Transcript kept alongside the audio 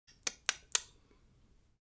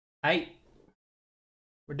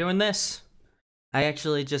We're doing this. I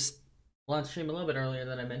actually just launched stream a little bit earlier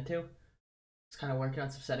than I meant to. It's kind of working on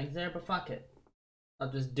some settings there, but fuck it.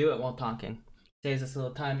 I'll just do it while talking. Saves us a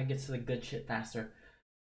little time and gets to the good shit faster.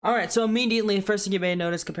 Alright, so immediately, the first thing you may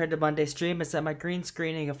notice compared to Monday's stream is that my green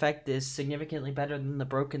screening effect is significantly better than the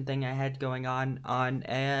broken thing I had going on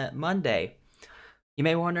Monday. You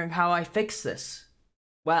may be wondering how I fix this.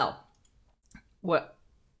 Well, the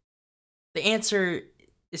answer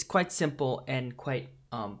is quite simple and quite,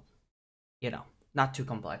 not too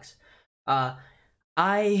complex.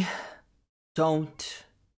 I don't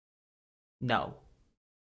know.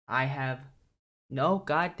 I have no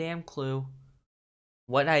goddamn clue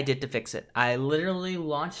what I did to fix it. I literally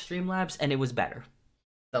launched Streamlabs and it was better.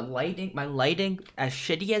 My lighting, as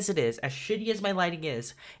shitty as it is, as shitty as my lighting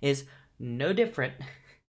is no different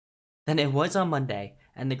than it was on Monday.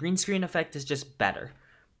 And the green screen effect is just better.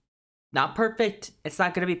 Not perfect. It's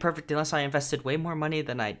not going to be perfect unless I invested way more money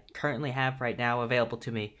than I currently have right now available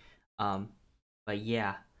to me. But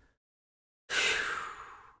yeah.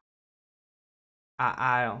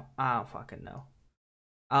 I don't fucking know.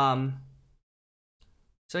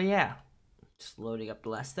 So yeah. Just loading up the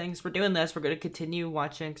last things. We're doing this. We're going to continue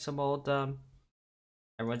watching some old,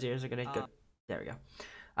 everyone's ears are going to go. There we go.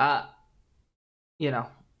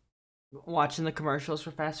 Watching the commercials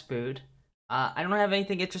for fast food. I don't have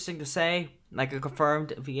anything interesting to say. Like a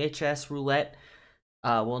confirmed VHS roulette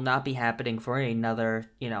will not be happening for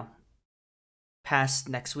another, past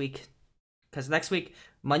next week. Because next week,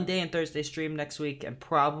 Monday and Thursday stream next week, and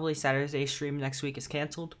probably Saturday stream next week is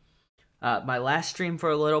canceled. My last stream for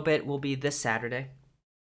a little bit will be this Saturday.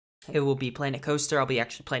 It will be Planet Coaster. I'll be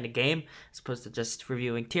actually playing a game as opposed to just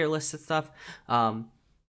reviewing tier lists and stuff. So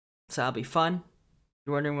that'll be fun.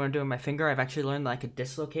 You're wondering what I'm doing with my finger? I've actually learned that I could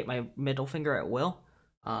dislocate my middle finger at will.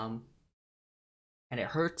 And it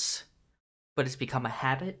hurts, but it's become a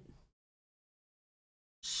habit.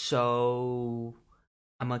 So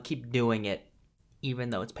I'm gonna keep doing it, even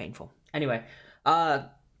though it's painful. Anyway,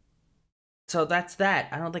 so that's that.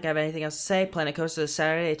 I don't think I have anything else to say. Planet Coaster is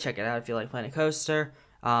Saturday. Check it out if you like Planet Coaster.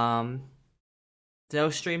 No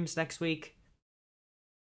streams next week.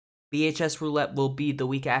 VHS roulette will be the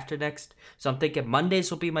week after next. So I'm thinking Mondays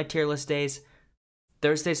will be my tier list days.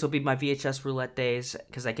 Thursdays will be my VHS roulette days,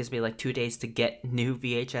 because that gives me like 2 days to get new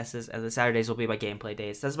VHSs. And the Saturdays will be my gameplay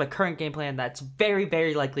days. That's my current game plan. That's very,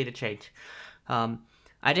 very likely to change. I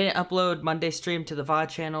didn't upload Monday's stream to the VOD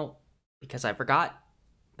channel because I forgot.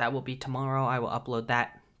 That will be tomorrow. I will upload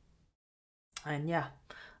that. And yeah,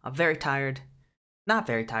 I'm very tired. Not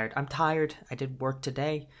very tired. I'm tired. I did work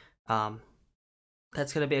today.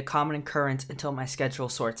 That's going to be a common occurrence until my schedule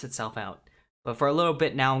sorts itself out. But for a little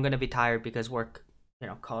bit now, I'm going to be tired because work,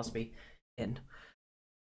 calls me in.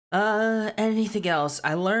 Anything else?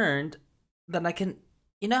 I learned that I can,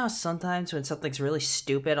 sometimes when something's really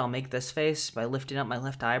stupid, I'll make this face by lifting up my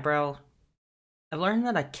left eyebrow. I've learned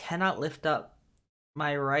that I cannot lift up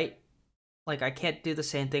my right, I can't do the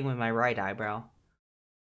same thing with my right eyebrow.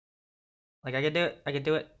 I can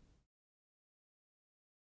do it.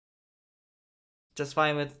 Just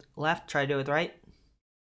fine with left, try to do it with right.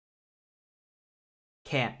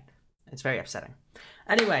 Can't. It's very upsetting.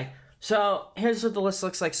 Anyway, so here's what the list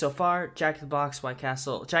looks like so far. Jack in the Box, White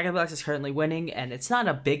Castle. Jack in the Box is currently winning, and it's not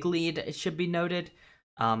a big lead, it should be noted,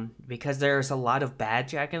 because there's a lot of bad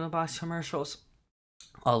Jack in the Box commercials.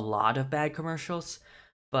 A lot of bad commercials,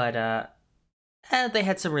 but they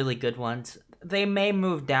had some really good ones. They may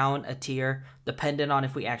move down a tier, dependent on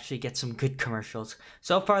if we actually get some good commercials.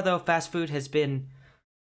 So far, though, fast food has been...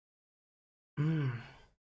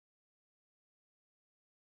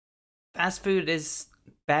 Fast food is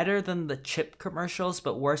better than the chip commercials,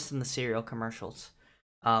 but worse than the cereal commercials.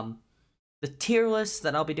 The tier list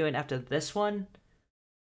that I'll be doing after this one,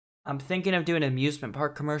 I'm thinking of doing amusement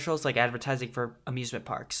park commercials, like advertising for amusement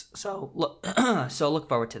parks. So look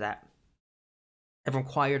forward to that. Everyone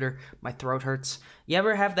quieter, my throat hurts. You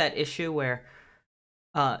ever have that issue where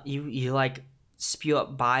you spew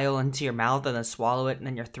up bile into your mouth and then swallow it and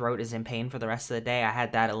then your throat is in pain for the rest of the day? I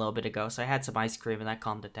had that a little bit ago, so I had some ice cream and that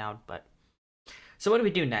calmed it down. But so what do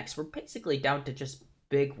we do next? We're basically down to just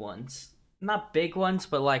big ones. Not big ones,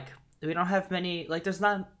 but we don't have many, there's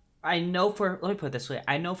not... let me put it this way.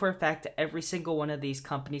 I know for a fact that every single one of these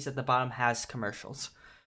companies at the bottom has commercials.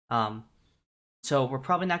 So we're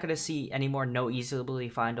probably not going to see any more no easily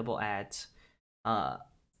findable ads. I'm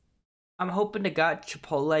hoping to God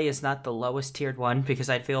Chipotle is not the lowest tiered one, because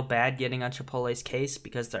I'd feel bad getting on Chipotle's case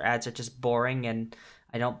because their ads are just boring and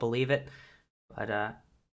I don't believe it. But,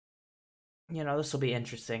 this will be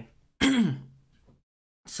interesting.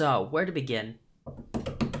 So, where to begin?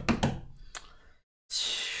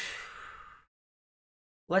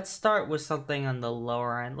 let's start with something on the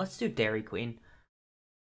lower end. Let's do Dairy Queen.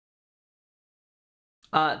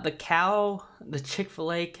 The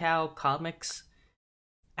Chick-fil-A cow comics,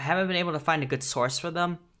 I haven't been able to find a good source for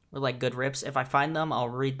them, or like good rips. If I find them, I'll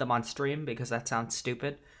read them on stream because that sounds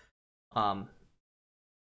stupid. But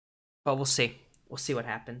we'll see. We'll see what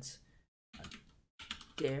happens.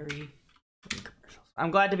 Dairy commercials.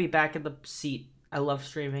 I'm glad to be back in the seat. I love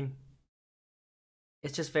streaming.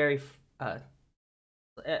 It's just very, I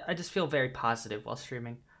just feel very positive while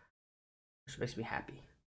streaming, which makes me happy.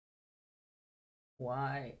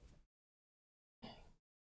 Why?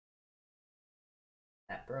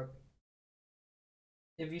 That broke.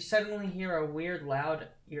 If you suddenly hear a weird, loud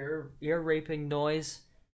ear raping noise,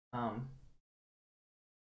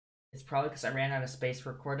 it's probably because I ran out of space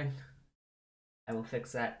for recording. I will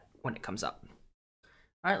fix that when it comes up.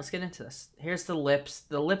 Alright, let's get into this. Here's the lips.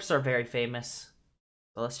 The lips are very famous.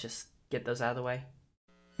 So let's just get those out of the way.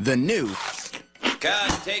 The new...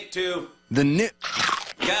 Cut, take 2. The new...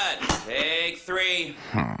 Cut, take 3.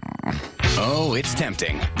 Oh, it's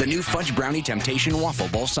tempting. The new Fudge Brownie Temptation Waffle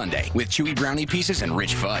Bowl Sundae with chewy brownie pieces and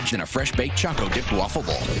rich fudge in a fresh baked choco-dipped waffle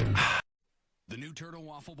bowl. The new Turtle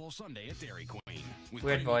Waffle Bowl Sundae at Dairy Queen. With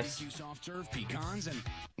weird voice. Soft serve pecans and...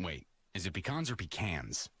 Wait, is it pecans or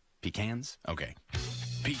pecans? Pecans? Okay.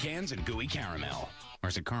 Pecans and gooey caramel. Or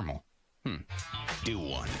is it caramel? Do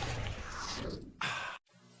one.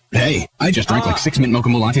 Hey, I just drank like 6 mint mocha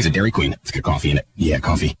lattes at Dairy Queen. It's got coffee in it. Yeah,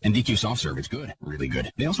 coffee. And DQ soft serve. It's good. Really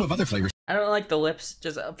good. They also have other flavors. I don't like the lips.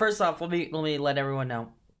 Just first off, let me let everyone know.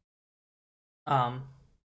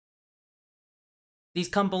 These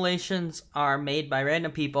compilations are made by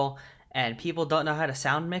random people, and people don't know how to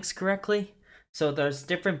sound mix correctly. So there's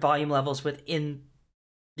different volume levels within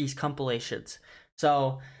these compilations.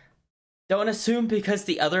 So don't assume because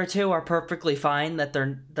the other two are perfectly fine that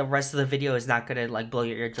the rest of the video is not gonna like blow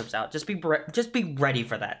your eardrums out. Just be ready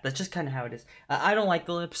for that. That's just kind of how it is. I don't like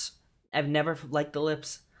the lips. I've never liked the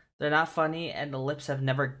lips. They're not funny, and the lips have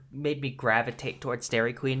never made me gravitate towards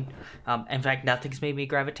Dairy Queen. In fact, nothing's made me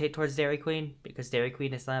gravitate towards Dairy Queen because Dairy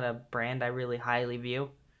Queen is not a brand I really highly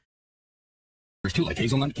view. There's 2, like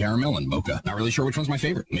hazelnut, caramel, and mocha. Not really sure which one's my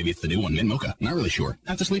favorite. Maybe it's the new one, mint mocha. Not really sure.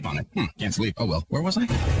 Have to sleep on it. Can't sleep. Oh well. Where was I?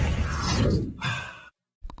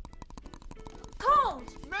 Cold!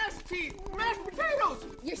 Mashed teeth! Mashed potatoes!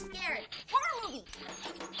 You're scared. Horror movie!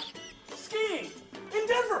 Skiing! In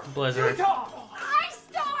Denver! Blizzard. Utah! Ice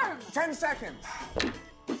storm! 10 seconds.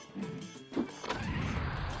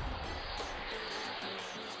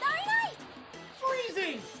 Starry night!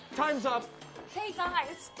 Freezing! Time's up. Hey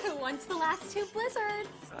guys, who wants the last 2 blizzards?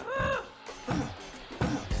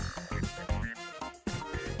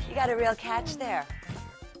 You got a real catch there.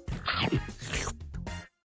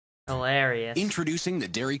 Hilarious. Introducing the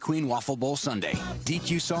Dairy Queen Waffle Bowl Sundae.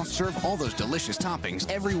 DQ soft serve all those delicious toppings,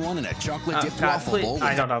 everyone in a chocolate-dipped waffle bowl.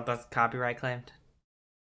 I don't know if that's copyright claimed.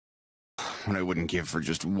 What I wouldn't give for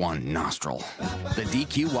just one nostril. The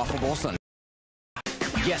DQ Waffle Bowl Sundae.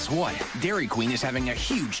 Guess what? Dairy Queen is having a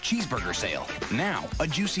huge cheeseburger sale. Now, a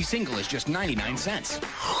juicy single is just 99 cents.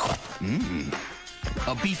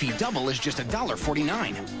 A beefy double is just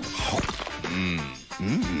 $1.49.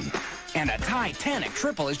 And a Titanic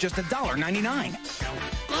triple is just $1.99.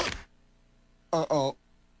 Uh-oh.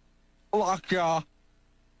 Lock, Ugh.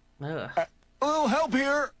 a little help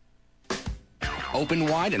here. Open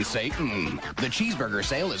wide and say, The cheeseburger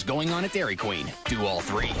sale is going on at Dairy Queen. Do all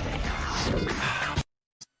 3.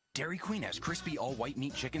 Dairy Queen has crispy all-white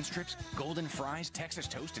meat chicken strips, golden fries, Texas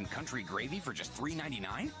toast, and country gravy for just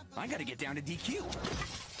 $3.99? I gotta get down to DQ.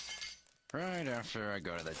 Right after I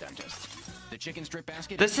go to the dentist. The chicken strip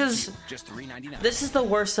basket is just $3.99. This is the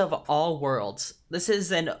worst of all worlds. This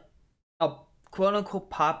is a quote-unquote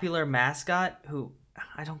popular mascot who,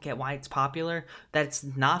 I don't get why it's popular, that's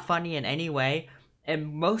not funny in any way,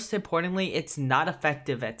 and most importantly, it's not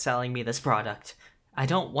effective at selling me this product. I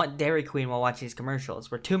don't want Dairy Queen while watching these commercials.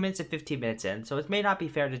 We're 2 minutes and 15 minutes in, so it may not be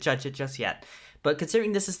fair to judge it just yet. But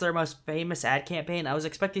considering this is their most famous ad campaign, I was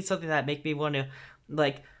expecting something that make me want to,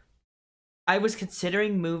 like, I was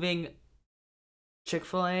considering moving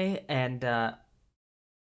Chick-fil-A and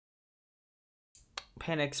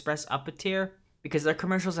Panda Express up a tier because their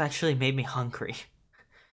commercials actually made me hungry.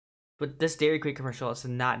 But this Dairy Queen commercial is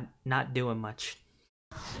not doing much.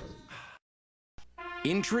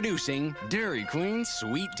 Introducing Dairy Queen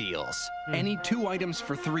Sweet Deals. Any 2 items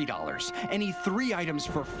for $3. Any 3 items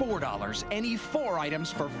for $4. Any 4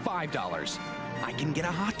 items for $5. I can get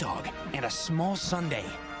a hot dog and a small sundae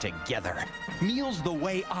together. Meals the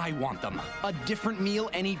way I want them. A different meal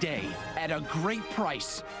any day at a great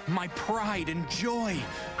price. My pride and joy.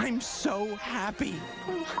 I'm so happy.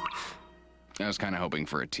 I was kind of hoping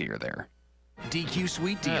for a tear there. DQ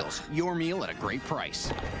Sweet Deals, your meal at a great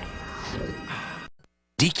price.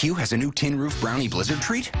 DQ has a new tin roof brownie blizzard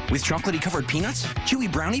treat with chocolatey covered peanuts,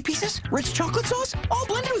 chewy brownie pieces, rich chocolate sauce, all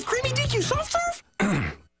blended with creamy DQ soft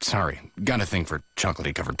serve. Sorry, got a thing for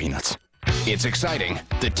chocolatey covered peanuts. It's exciting,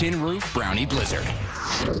 the tin roof brownie blizzard.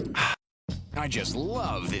 I just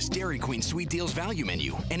love this Dairy Queen Sweet Deals value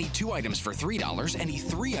menu. Any 2 items for $3, any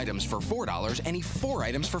 3 items for $4, any 4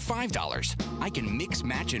 items for $5. I can mix,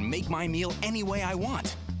 match, and make my meal any way I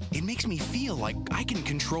want. It makes me feel like I can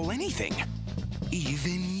control anything.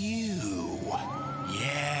 Even you.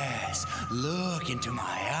 Yes, look into my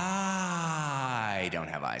eye. I don't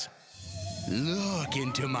have eyes. Look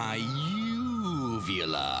into my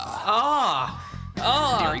uvula.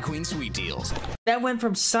 Dairy Queen Sweet Deals. That went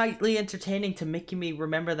from slightly entertaining to making me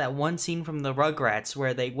remember that one scene from the Rugrats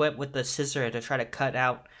where they went with the scissor to try to cut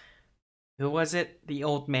out, who was it? The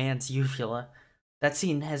old man's uvula. That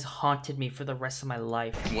scene has haunted me for the rest of my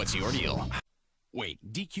life. What's your deal? Wait,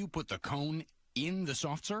 DQ put the cone in the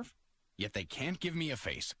soft serve? Yet they can't give me a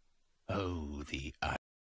face. Oh, the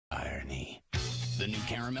irony. The new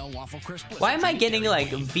caramel waffle crisp. Why am I getting like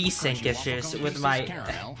V-Sync issues with my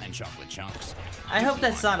caramel and chocolate chunks? I hope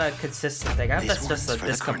that's not a consistent thing. I hope that's just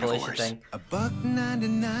this compilation thing.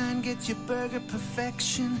 $1.99 gets your burger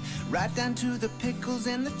perfection, right down to the pickles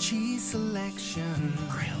and the cheese selection.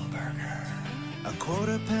 Grill burger. A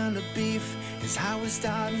quarter-pound of beef is how we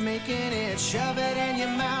start making it. Shove it in your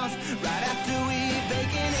mouth right after we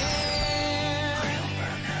bacon it. Grill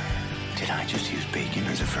burger. Did I just use bacon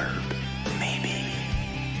as a verb? Maybe.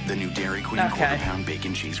 The new Dairy Queen quarter-pound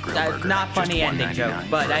bacon cheese grill burger. Not funny ending joke,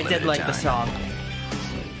 but I did like the song.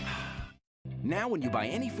 Now when you buy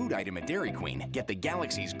any food item at Dairy Queen, get the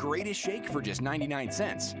Galaxy's Greatest Shake for just 99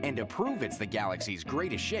 cents. And to prove it's the Galaxy's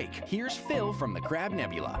Greatest Shake, here's Phil from the Crab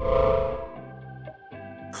Nebula.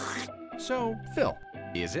 So, Phil,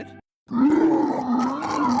 is it?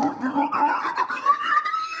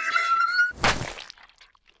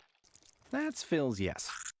 That's Phil's yes.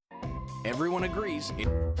 Everyone agrees.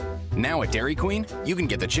 Now at Dairy Queen, you can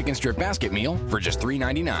get the chicken strip basket meal for just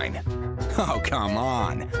 $3.99. Oh, come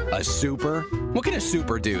on. A super? What can a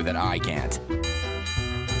super do that I can't?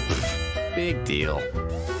 Big deal.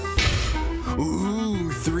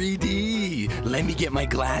 Ooh, 3D. Let me get my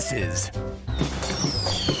glasses.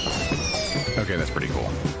 Okay, that's pretty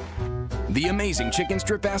cool. The amazing chicken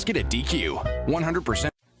strip basket at DQ. 100%.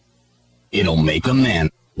 It'll make a man.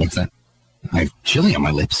 What's that? I have chili on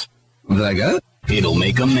my lips. What did I got? It'll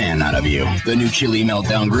make a man out of you. The new Chili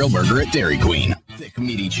Meltdown Grill Burger at Dairy Queen. Thick,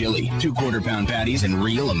 meaty chili, 2 quarter-pound patties, and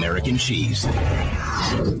real American cheese.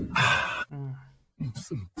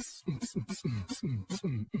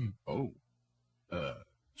 Oh.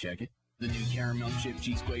 Check it. The new caramel chip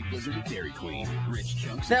cheesequake blizzard at Dairy Queen. Rich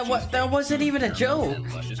chunks. That wasn't even a joke.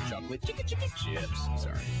 Luscious chocolate chips.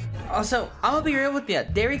 Sorry. Also, I'm gonna be real with you.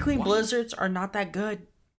 Dairy Queen blizzards are not that good.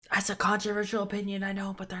 That's a controversial opinion, I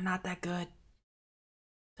know, but they're not that good.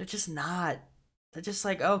 They're just not. They're just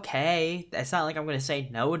like, okay. It's not like I'm gonna say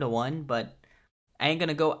no to one, but I ain't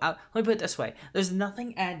gonna go out. Let me put it this way. There's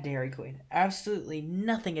nothing at Dairy Queen, absolutely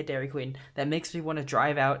nothing at Dairy Queen that makes me want to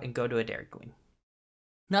drive out and go to a Dairy Queen.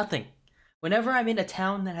 Nothing. Whenever I'm in a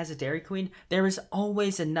town that has a Dairy Queen, there is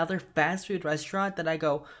always another fast food restaurant that I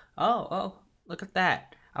go, oh, look at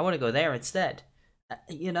that. I want to go there instead.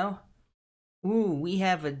 You know? Ooh, we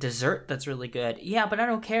have a dessert that's really good. Yeah, but I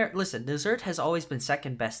don't care. Listen, dessert has always been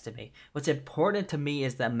second best to me. What's important to me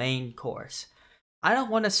is the main course. I don't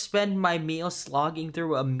want to spend my meal slogging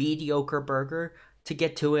through a mediocre burger to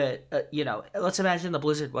get to it. You know, let's imagine the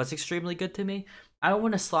Blizzard was extremely good to me. I don't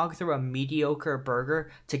want to slog through a mediocre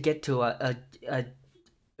burger to get to a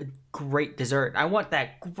great dessert. I want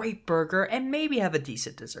that great burger and maybe have a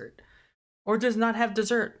decent dessert. Or does not have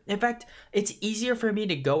dessert. In fact, it's easier for me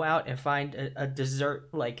to go out and find a dessert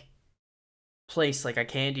like place, like a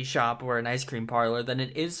candy shop or an ice cream parlor, than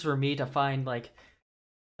it is for me to find like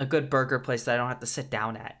a good burger place that I don't have to sit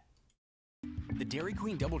down at. The Dairy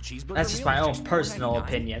Queen double cheeseburger. That's just my own personal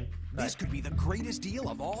opinion. This could be the greatest deal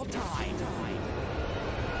of all time.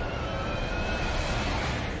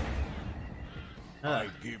 I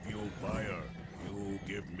give you fire, you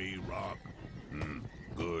give me rock.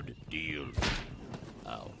 Good deal.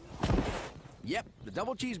 Oh. Yep, the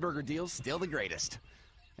double cheeseburger deal's still the greatest.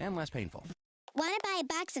 And less painful. Want to buy a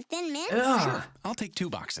box of Thin Mints? Sure, I'll take 2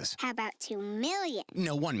 boxes. How about 2 million?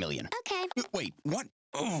 No, 1 million. Okay. Okay. Wait, what?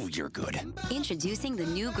 Oh, you're good. Introducing the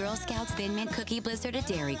new Girl Scouts Thin Mint Cookie Blizzard at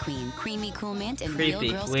Dairy Queen. Creamy cool mint and Creepy,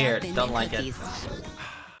 real Girl Scout weird, Thin don't Mint like cookies. it.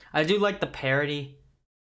 I do like the parody.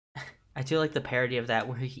 I do like the parody of that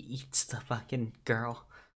where he eats the fucking girl.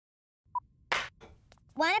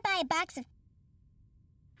 Wanna buy a box of...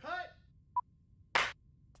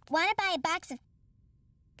 Wanna buy a box of...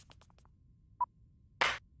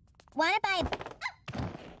 Wanna buy a...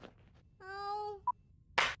 Oh.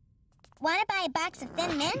 Wanna buy a box of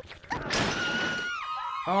Thin Mint?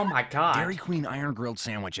 Oh my god. Dairy Queen Iron Grilled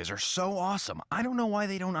sandwiches are so awesome. I don't know why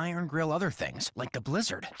they don't iron grill other things, like the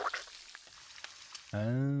Blizzard.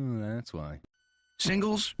 Oh, that's why.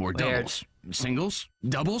 Singles or doubles? Singles?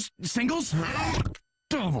 Doubles? Singles?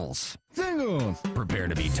 Doubles. Singles. Prepare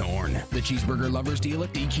to be torn. The cheeseburger lovers deal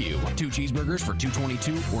at DQ. 2 cheeseburgers for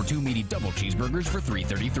 $2.22 or 2 meaty double cheeseburgers for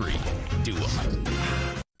 $3.33. Do 'em.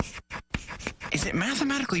 Is it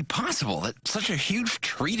mathematically possible that such a huge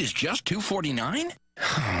treat is just $2.49?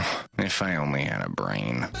 If I only had a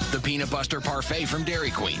brain. The Peanut Buster Parfait from Dairy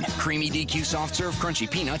Queen. Creamy DQ soft serve crunchy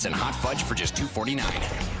peanuts and hot fudge for just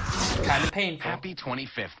 $2.49. Kind of painful. Happy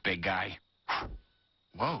 25th, big guy.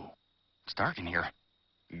 Whoa, it's dark in here.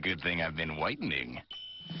 Good thing I've been whitening.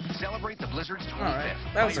 Celebrate the Blizzard's 25th. Alright,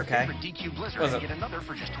 that was okay. For DQ Blizzard Was and it? get another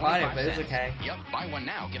for just 25 Fine, but it cents. was okay. Yep, buy one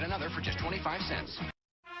now, get another for just 25 cents.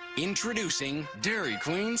 Introducing Dairy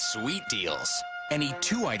Queen Sweet Deals. Any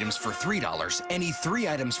 2 items for $3, any 3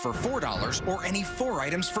 items for $4, or any 4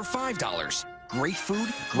 items for $5. Great food,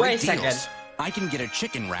 great Wait a deals. second. I can get a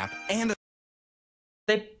chicken wrap and a...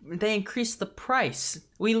 They increased the price.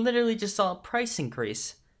 We literally just saw a price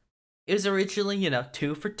increase. It was originally,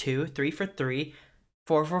 2 for 2, 3 for 3,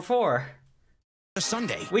 4 for 4.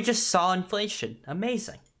 Sunday. We just saw inflation.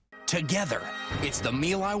 Amazing. Together. It's the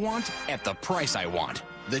meal I want at the price I want.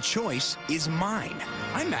 The choice is mine.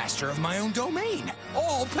 I'm master of my own domain.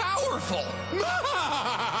 All powerful.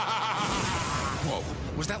 Whoa,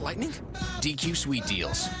 was that lightning? DQ Sweet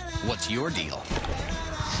Deals. What's your deal?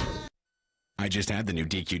 I just had the new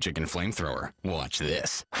DQ Chicken Flamethrower. Watch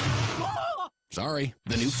this. Sorry,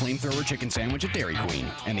 the new Flamethrower Chicken Sandwich at Dairy Queen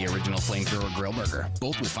and the original Flamethrower Grill Burger.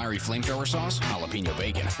 Both with fiery flamethrower sauce, jalapeno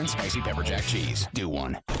bacon, and spicy pepper jack cheese. Do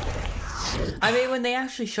one. I mean, when they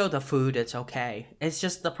actually show the food, it's okay. It's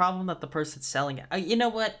just the problem that the person's selling it. You know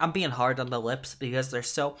what? I'm being hard on the lips because they're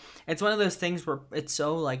so... It's one of those things where it's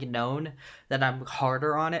so, known that I'm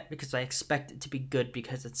harder on it because I expect it to be good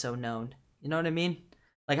because it's so known. You know what I mean?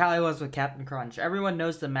 Like how I was with Captain Crunch. Everyone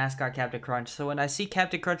knows the mascot Captain Crunch. So when I see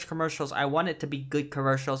Captain Crunch commercials, I want it to be good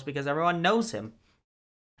commercials because everyone knows him.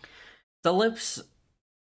 The lips...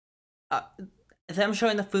 them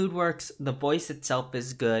showing the food works, the voice itself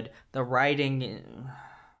is good, the writing,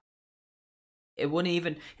 it wouldn't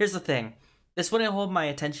even, here's the thing, this wouldn't hold my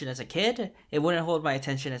attention as a kid, it wouldn't hold my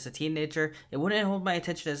attention as a teenager, it wouldn't hold my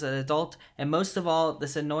attention as an adult, and most of all,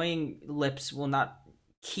 this annoying lips will not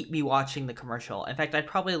keep me watching the commercial. In fact, I'd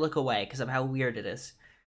probably look away because of how weird it is.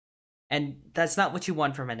 And that's not what you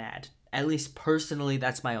want from an ad. At least personally,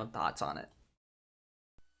 that's my own thoughts on it.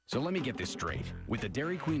 So let me get this straight. With the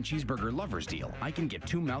Dairy Queen Cheeseburger Lovers Deal, I can get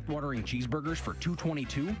 2 mouthwatering cheeseburgers for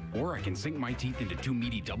 $2.22, or I can sink my teeth into 2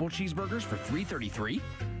 meaty double cheeseburgers for $3.33?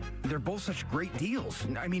 They're both such great deals.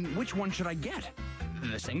 I mean, which one should I get?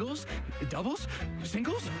 The singles? Doubles?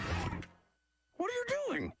 Singles? What are you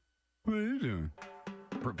doing? What are you doing?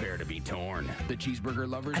 Prepare to be torn. The Cheeseburger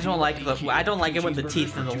Lovers I don't like it when the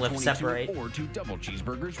teeth and the lips $2.22 separate. Or 2 double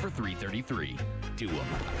cheeseburgers for $3.33. Do 'em.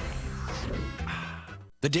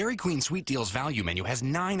 The Dairy Queen Sweet Deals value menu has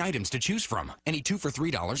 9 items to choose from. Any 2 for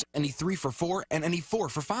 $3, any 3 for $4, and any 4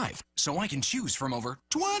 for $5. So I can choose from over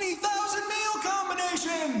 20,000 meal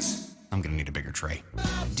combinations! I'm gonna need a bigger tray.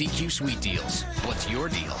 DQ Sweet Deals. What's your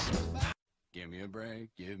deal? Give me a break,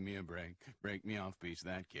 give me a break. Break me off piece of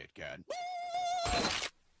that Kit Kat.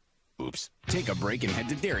 Oops. Take a break and head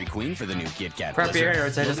to Dairy Queen for the new Kit Kat Prep your Blizzard.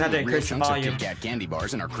 ears, I just had to Real increase the chunks of volume. Kit Kat candy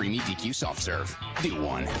bars and our creamy DQ soft serve. Do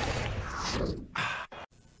one.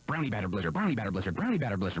 Brownie batter blizzard, brownie batter blizzard, brownie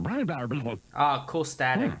batter blizzard, brownie batter blizzard. Oh, cool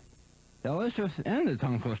static. Delicious and a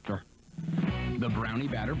tongue twister. The brownie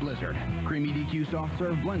batter blizzard. Creamy DQ soft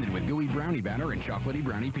serve blended with gooey brownie batter and chocolatey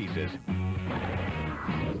brownie pieces.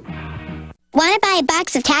 Wanna buy a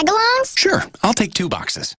box of tagalongs? Sure, I'll take 2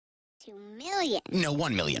 boxes. 2 million. No,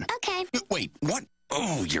 1 million. Okay. Wait, what?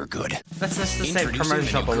 Oh, you're good. That's just the same Introducing commercial,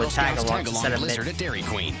 the new but Girl with Scouts tagalongs instead of Blizzard mint. at Dairy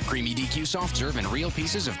Queen. Creamy DQ soft serve and real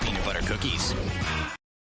pieces of peanut butter cookies.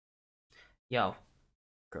 Yo,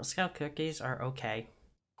 Girl Scout cookies are okay.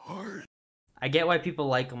 I get why people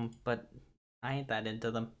like them, but I ain't that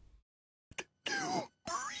into them. Breathe.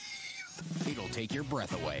 It'll take your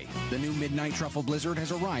breath away. The new Midnight Truffle Blizzard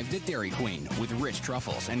has arrived at Dairy Queen with rich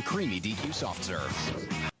truffles and creamy DQ soft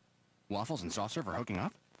serve. Waffles and soft serve are hooking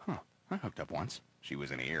up? Huh, I hooked up once. She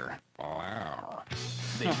was in here. Wow.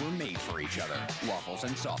 They were made for each other. Waffles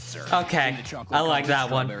and soft serve. Okay, I like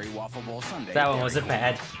that one. Waffle bowl sundae, That one Dairy wasn't Queen.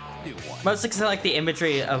 bad. Do one. Mostly because I like the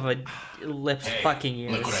imagery of a lips fucking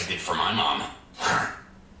ears. Look what I did for my mom.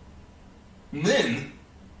 Nin?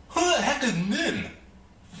 Who the heck is Nin?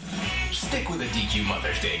 Stick with a DQ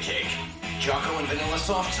Mother's Day cake. Choco and vanilla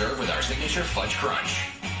soft serve with our signature fudge crunch.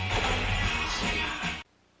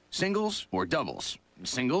 Singles or doubles?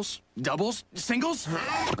 Singles? Doubles? Singles?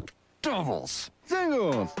 Doubles.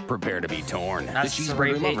 Singles. Prepare to be torn. That's the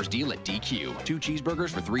great. cheeseburger lovers deal at DQ. 2 cheeseburgers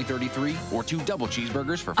for $3.33 or 2 double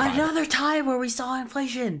cheeseburgers for $5. Another time where we saw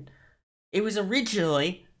inflation. It was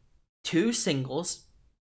originally 2 singles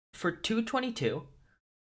for $2.22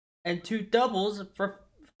 and 2 doubles for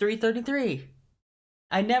 $3.33.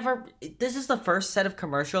 This is the first set of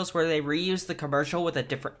commercials where they reuse the commercial with a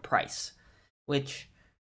different price, which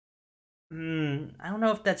I don't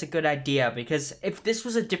know if that's a good idea, because if this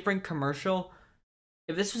was a different commercial,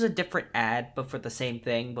 if this was a different ad but for the same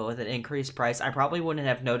thing but with an increased price, I probably wouldn't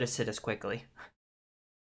have noticed it as quickly.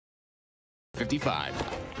 55.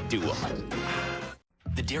 Do them.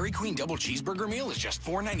 The Dairy Queen double cheeseburger meal is just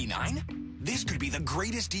 $4.99? This could be the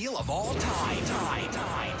greatest deal of all time.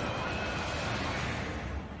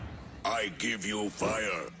 I give you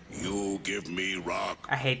fire. You give me rock.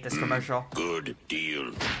 I hate this commercial. Good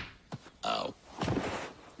deal. Oh.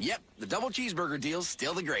 Yep, the double cheeseburger deal's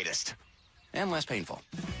still the greatest. And less painful.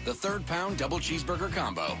 The 3rd pound double cheeseburger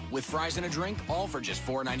combo with fries and a drink, all for just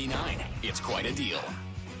 $4.99. It's quite a deal.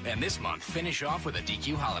 And this month, finish off with a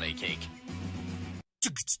DQ holiday cake.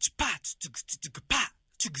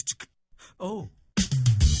 Oh.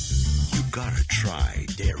 You gotta try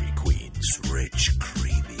Dairy Queen's rich,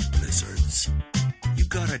 creamy blizzards. You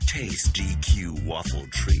gotta taste DQ waffle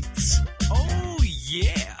treats. Oh,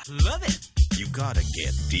 yeah. Love it. You gotta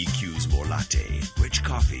get DQ's More Latte, rich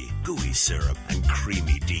coffee, gooey syrup, and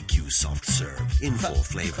creamy DQ soft serve in 4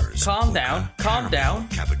 flavors. Calm down. Calm down.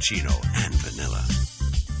 Cappuccino and vanilla.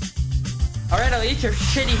 Alright, I'll eat your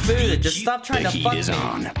shitty food and just stop trying The to heat fuck is me.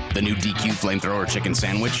 on. The new DQ Flamethrower Chicken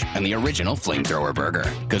Sandwich and the original Flamethrower Burger.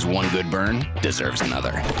 Because one good burn deserves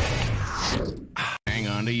another. Hang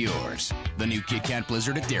on to yours. The new Kit Kat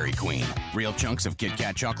Blizzard at Dairy Queen. Real chunks of Kit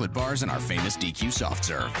Kat chocolate bars and our famous DQ soft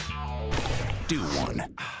serve. Do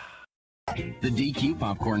one. The DQ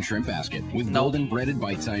Popcorn Shrimp Basket with golden breaded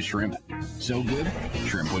bite-sized shrimp. So good,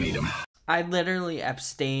 shrimp would eat them. I literally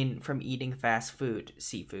abstain from eating fast food,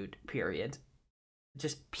 seafood, period.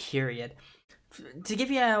 Just period. To give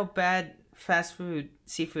you how bad fast food,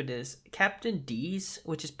 seafood is, Captain D's,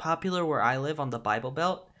 which is popular where I live on the Bible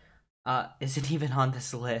Belt, isn't even on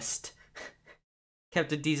this list.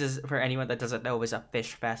 Captain D's is, for anyone that doesn't know, is a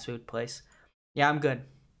fish fast food place. Yeah, I'm good.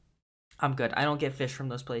 I'm good. I don't get fish from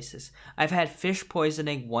those places. I've had fish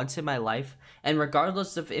poisoning once in my life, and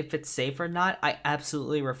regardless of if it's safe or not, I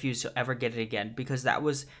absolutely refuse to ever get it again, because that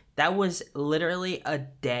was literally a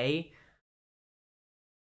day.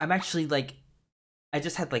 I'm actually like, I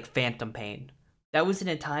just had like phantom pain. That was an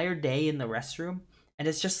entire day in the restroom, and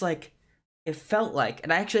it's just like, it felt like,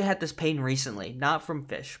 and I actually had this pain recently, not from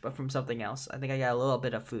fish, but from something else. I think I got a little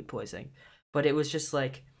bit of food poisoning, but it was just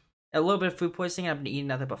like, a little bit of food poisoning. I've been eating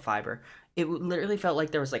nothing but fiber. It literally felt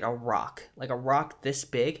like there was like a rock this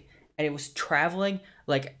big, and it was traveling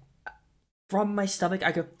like from my stomach.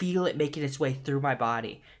 I could feel it making its way through my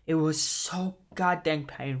body. It was so goddamn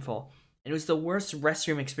painful. It was the worst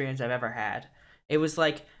restroom experience I've ever had. It was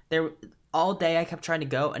like all day I kept trying to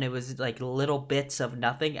go, and it was like little bits of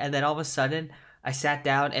nothing, and then all of a sudden I sat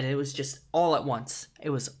down, and it was just all at once.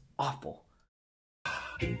 It was awful.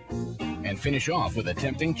 And finish off with a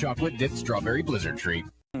tempting chocolate-dipped strawberry blizzard treat.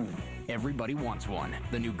 Everybody wants one.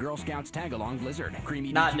 The new Girl Scouts Tag-Along Blizzard.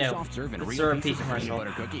 Creamy Not DQ new. soft serve and It's real a repeat pieces of peanut commercial.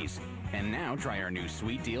 butter cookies. And now try our new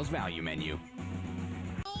Sweet Deals Value menu.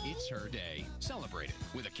 It's her day. Celebrate it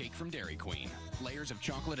with a cake from Dairy Queen. Layers of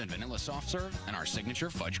chocolate and vanilla soft serve and our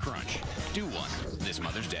signature fudge crunch. Do one this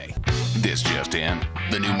Mother's Day. This just in.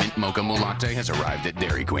 The new Mint Mocha Moulatte has arrived at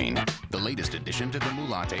Dairy Queen. The latest addition to the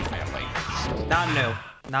Moulatte family. Not new.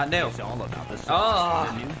 Not new. It's all about the sauce.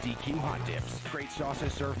 Oh. The new DQ hot dips. Great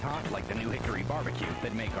sauces served hot like the new Hickory barbecue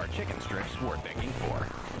that make our chicken strips worth thinking for.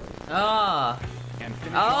 Ah. And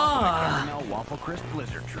finish off with a caramel waffle crisp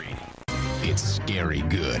blizzard treat. It's scary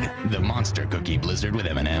good. The Monster Cookie Blizzard with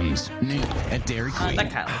M&Ms. New at Dairy Queen.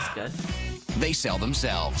 That kind of looks good. They sell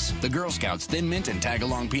themselves. The Girl Scouts Thin Mint and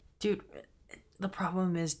Tag-Along Dude, the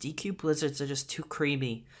problem is DQ Blizzards are just too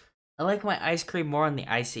creamy. I like my ice cream more on the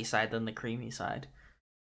icy side than the creamy side.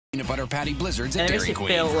 Peanut butter patty blizzards at And it Dairy makes me Queen.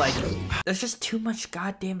 feel like there's just too much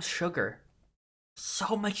goddamn sugar.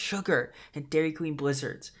 So much sugar in Dairy Queen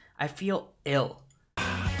blizzards. I feel ill.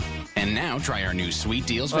 And now try our new Sweet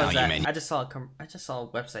Deals What was value that? menu. I just saw a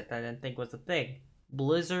website that I didn't think was a thing.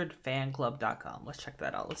 BlizzardFanClub.com. Let's check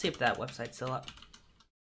that out. Let's see if that website's still up.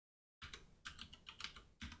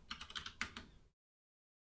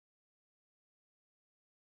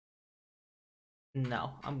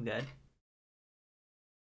 No, I'm good.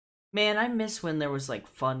 Man, I miss when there was like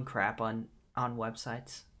fun crap on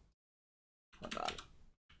websites. Hold on.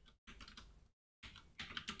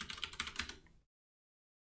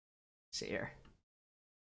 See here.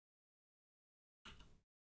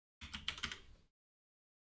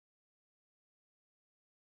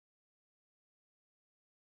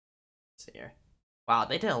 See here. Wow,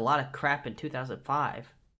 they did a lot of crap in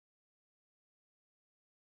 2005.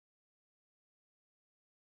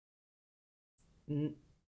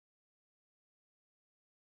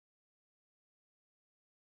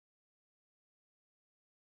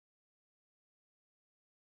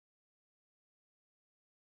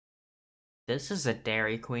 This is a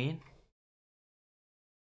Dairy Queen.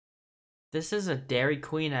 This is a Dairy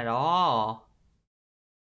Queen at all.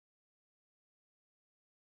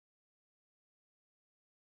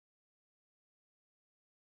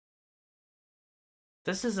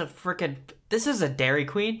 This is a Dairy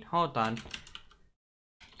Queen? Hold on.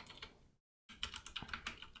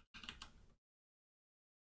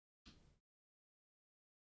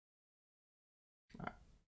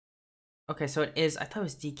 Okay, so it is. I thought it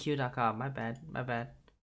was DQ.com. My bad. My bad.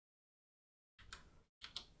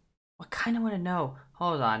 I kind of want to know.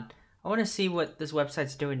 Hold on. I want to see what this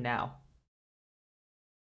website's doing now.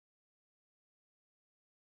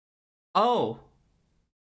 Oh.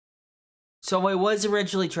 So it was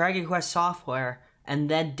originally Dragon Quest software, and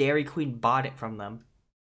then Dairy Queen bought it from them.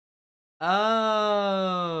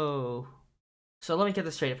 Oh. So let me get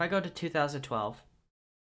this straight. If I go to 2012,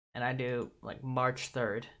 and I do, like, March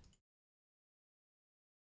 3rd.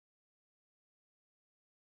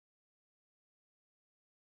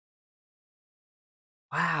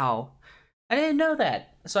 Wow. I didn't know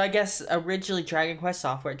that. So I guess originally Dragon Quest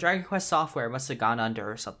software must have gone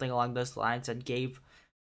under or something along those lines and gave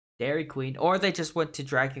Dairy Queen, or they just went to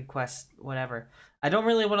Dragon Quest, whatever. I don't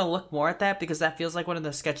really want to look more at that because that feels like one of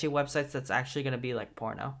the sketchy websites that's actually going to be like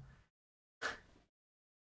porno.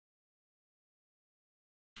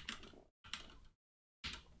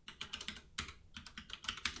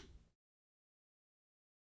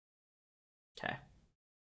 Okay.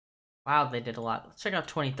 Wow, they did a lot. Let's check out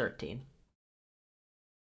 2013.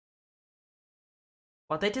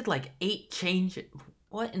 Wow, they did like 8 changes.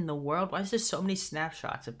 What in the world? Why is there so many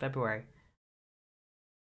snapshots in February?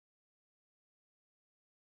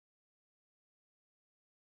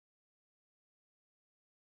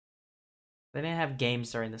 They didn't have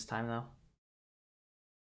games during this time, though.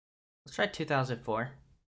 Let's try 2004.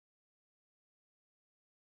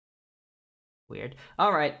 Weird.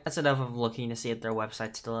 Alright, that's enough of looking to see if their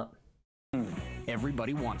website's still up.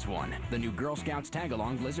 Everybody wants one. The new Girl Scouts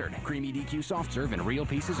Tag-Along Blizzard. Creamy DQ soft serve and real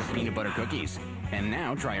pieces of peanut butter cookies. And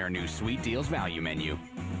now try our new Sweet Deals value menu.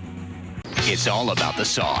 It's all about the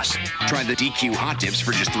sauce. Try the DQ hot dips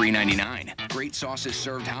for just $3.99. Great sauces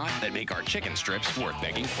served hot that make our chicken strips worth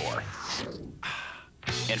begging for.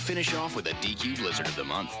 And finish off with a DQ Blizzard of the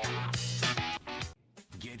Month.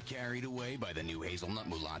 Get carried away by the new hazelnut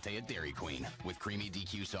moulatte at Dairy Queen with creamy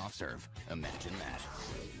DQ soft serve. Imagine that.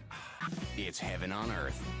 It's heaven on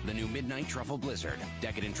earth. The new Midnight Truffle Blizzard.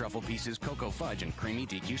 Decadent truffle pieces, cocoa fudge, and creamy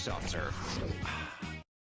DQ soft serve.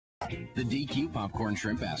 The DQ Popcorn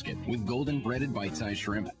Shrimp Basket with golden breaded bite-sized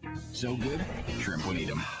shrimp. So good, shrimp would eat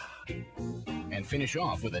them. And finish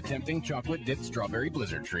off with a tempting chocolate-dipped strawberry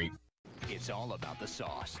blizzard treat. It's all about the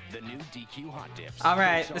sauce. The new DQ hot dips.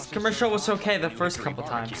 Alright, this commercial was okay the first couple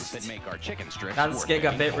times. That make our chicken strips now this gig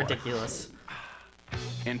got a bit ridiculous.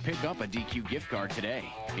 And pick up a DQ gift card today.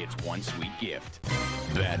 It's one sweet gift.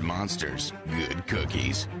 Bad monsters, good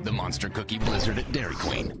cookies. The Monster Cookie Blizzard at Dairy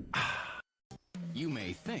Queen. You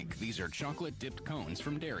may think these are chocolate-dipped cones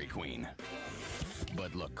from Dairy Queen.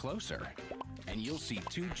 But look closer, and you'll see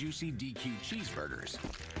 2 juicy DQ cheeseburgers.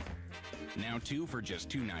 Now 2 for just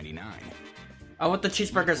 $2.99. I want the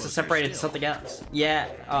cheeseburgers to separate into something else. Yeah,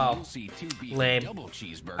 oh. Lame.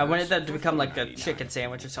 I wanted them to become like a chicken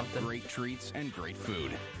sandwich or something. Great treats and great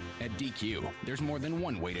food. At DQ, there's more than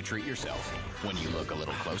one way to treat yourself when you look a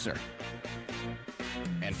little closer.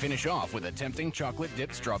 And finish off with a tempting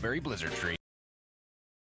chocolate-dipped strawberry blizzard treat.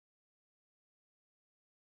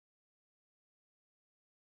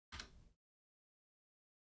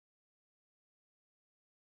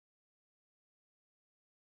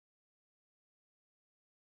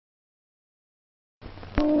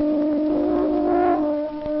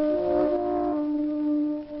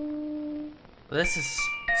 This is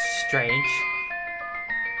strange.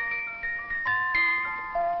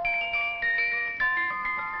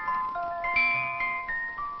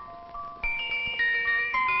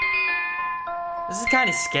 This is kind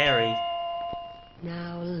of scary.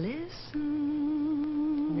 Now listen.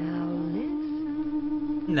 Now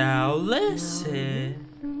listen. Now listen.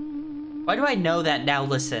 Why do I know that? Now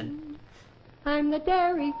listen. I'm the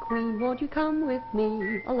Dairy Queen. Won't you come with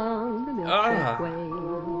me along the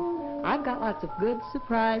Milkway? I've got lots of good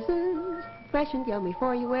surprises, fresh and yummy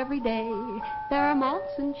for you every day. There are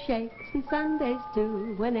malts and shakes and sundaes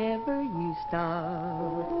too, whenever you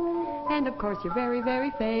stop. And of course your very, very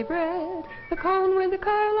favorite, the cone with the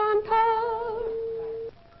curl on top.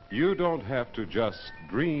 You don't have to just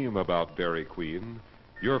dream about Dairy Queen.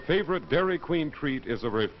 Your favorite Dairy Queen treat is a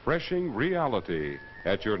refreshing reality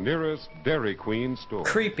at your nearest Dairy Queen store.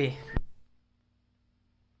 Creepy.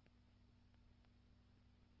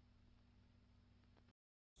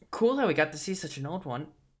 Cool that we got to see such an old one.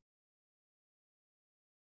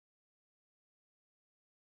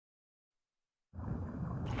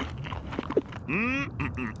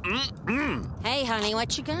 Hey, honey,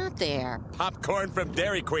 what you got there? Popcorn from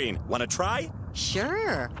Dairy Queen. Want to try?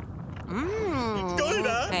 Sure. Good,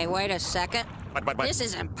 huh? Hey, wait a second. What? This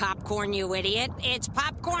isn't popcorn, you idiot. It's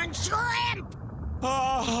popcorn shrimp!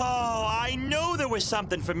 Oh, I knew there was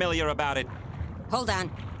something familiar about it. Hold on.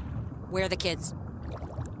 Where are the kids?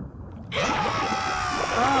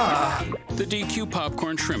 The DQ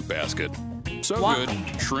popcorn shrimp basket. So What?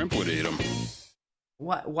 good, shrimp would eat them.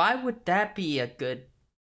 Why would that be a good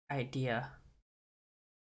idea?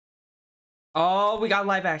 Oh, we got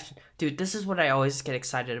live action. Dude, this is what I always get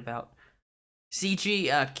excited about. CG,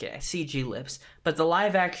 okay, CG lips. But the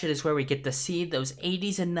live action is where we get to see those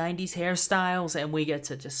 80s and 90s hairstyles and we get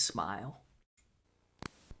to just smile.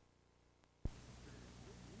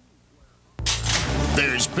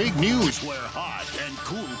 There's big news where hot and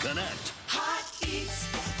cool connect. Hot eats,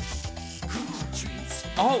 cool treats.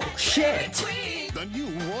 Oh, shit! The new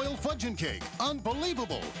Royal Fudgin' Cake.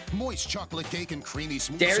 Unbelievable. Moist chocolate cake and creamy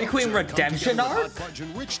smooth Dairy soft Queen serve come redemption together with arc? hot fudge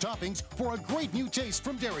and rich toppings for a great new taste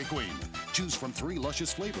from Dairy Queen. Choose from 3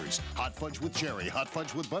 luscious flavors. Hot fudge with cherry, hot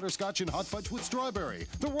fudge with butterscotch, and hot fudge with strawberry.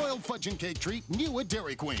 The Royal Fudgin' Cake treat, new at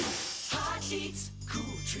Dairy Queen. Hot eats,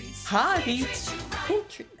 cool treats. Hot eats, cool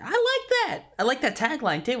treats. I like that. I like that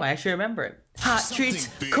tagline too. I actually remember it. Hot treats,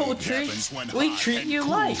 cool treats. We treat you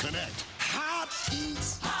like. Hot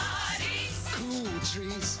eats, cool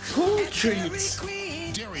treats. Cool treats.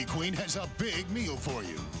 Dairy Queen has a big meal for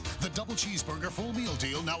you. The double cheeseburger full meal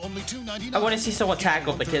deal, now only $2.99. I want to see someone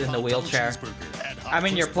tackle the kid in the wheelchair. I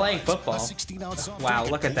mean, you're playing football. Wow,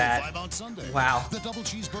 look at that. Wow. The double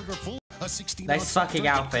cheeseburger full, a 16 Nice fucking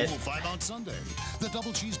outfit. 5-ounce Sunday. The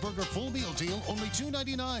double cheeseburger full meal deal, only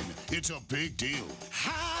 $2.99. It's a big deal.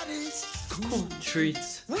 Hot eats, Cool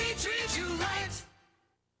treats. we treat you right.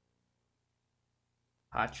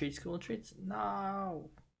 Hot treats, cool treats? No.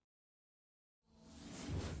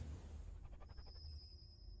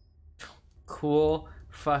 Cool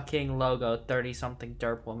fucking logo, 30-something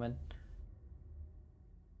derp woman.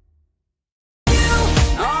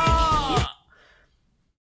 Oh!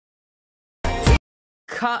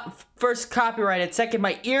 First copyrighted, second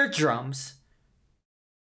my eardrums.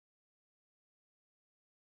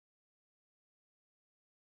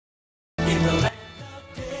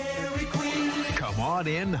 Come on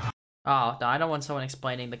in. Oh, no, I don't want someone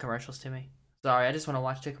explaining the commercials to me. Sorry, I just want to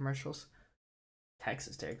watch the commercials.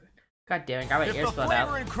 Texas Dairy Queen. God damn it, got my If ears the spelled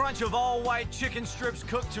flavor out. and crunch of all white chicken strips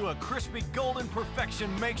cooked to a crispy golden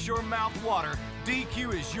perfection makes your mouth water,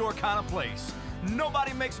 DQ is your kind of place.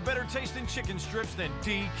 Nobody makes better tasting chicken strips than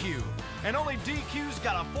DQ. And only DQ's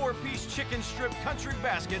got a 4-piece chicken strip country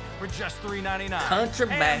basket for just $3.99. Country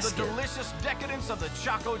and basket. the delicious decadence of the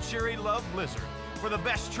Choco Cherry Love Blizzard. For the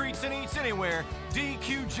best treats and eats anywhere,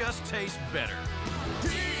 DQ just tastes better.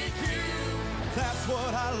 DQ, that's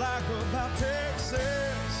what I like about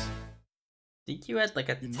Texas. DQ had like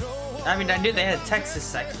a... I mean, I knew they had a Texas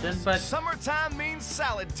section, but... Summertime means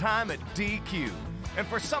salad time at DQ. And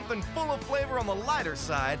for something full of flavor on the lighter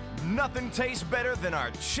side, nothing tastes better than our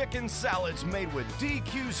chicken salads made with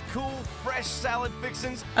DQ's cool, fresh salad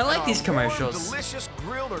fixins. I like and these our commercials. warm, delicious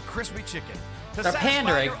grilled or crispy chicken. To They're satisfy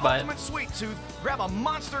pandering, your but- ultimate sweet tooth, grab a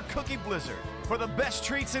monster cookie blizzard. For the best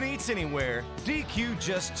treats and eats anywhere, DQ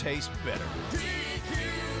just tastes better. DQ,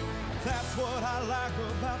 that's what I like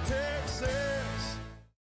about Texas.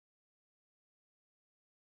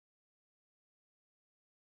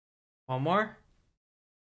 One more?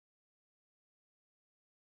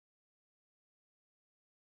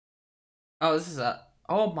 Oh, this is a...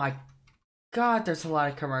 Oh my god, there's a lot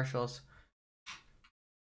of commercials.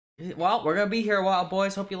 Well, we're gonna be here a while,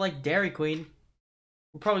 boys. Hope you like Dairy Queen.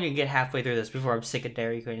 We're probably gonna get halfway through this before I'm sick of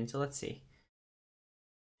Dairy Queen, so let's see.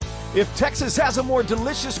 If Texas has a more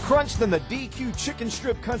delicious crunch than the DQ Chicken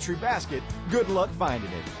Strip Country Basket, good luck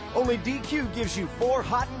finding it. Only DQ gives you 4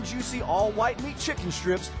 hot and juicy all-white meat chicken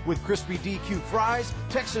strips with crispy DQ fries,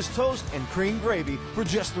 Texas toast, and cream gravy for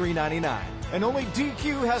just $3.99. And only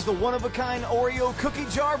DQ has the one-of-a-kind Oreo cookie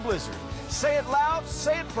jar blizzard. Say it loud,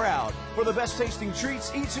 say it proud. For the best tasting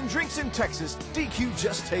treats, eats, and drinks in Texas, DQ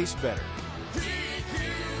just tastes better. DQ,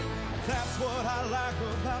 that's what I like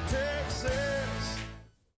about Texas.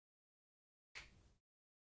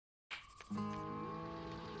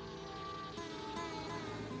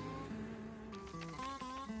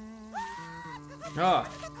 Oh.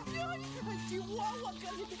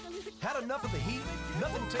 Had enough of the heat?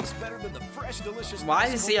 Nothing tastes better than the fresh, delicious. Why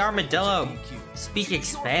does the armadillo speak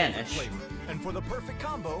Spanish? And for the perfect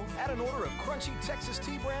combo, add an order of crunchy Texas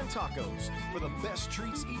Tea brand tacos. For the best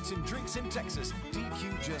treats, eats, and drinks in Texas,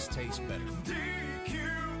 DQ just tastes better.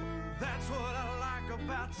 DQ, that's what I like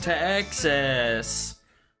about Texas.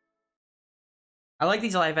 I like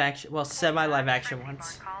these live action, well, semi-live action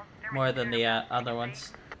ones more than the other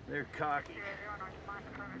ones. They're cocky.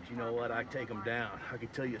 But you know what? I take them down. I can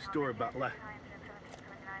tell you a story about life.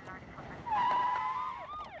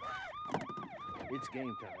 It's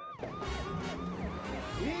game time.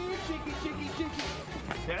 Here, chicky, chicky, chicky.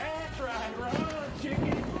 That's right. Run,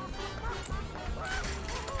 chicky.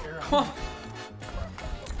 What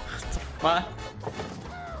the fuck?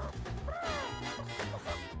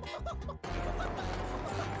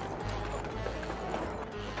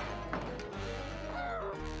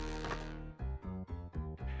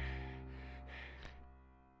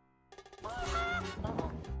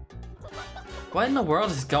 What in the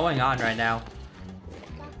world is going on right now?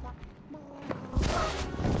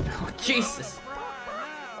 Oh, Jesus.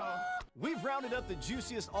 We've rounded up the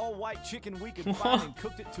juiciest all-white chicken we could find and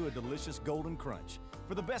cooked it to a delicious golden crunch.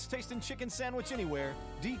 For the best tasting chicken sandwich anywhere,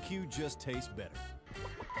 DQ just tastes better.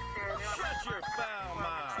 Shut your foul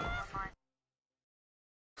mouth.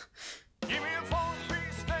 Give me a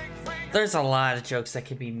 4-piece steak finger. There's a lot of jokes that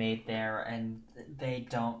could be made there, and they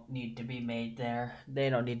don't need to be made there. They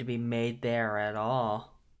don't need to be made there at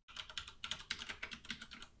all.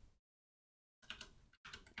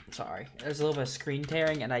 Sorry, there's a little bit of screen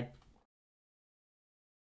tearing, and I...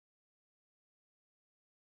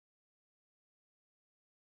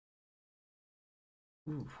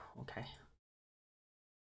 Ooh, okay.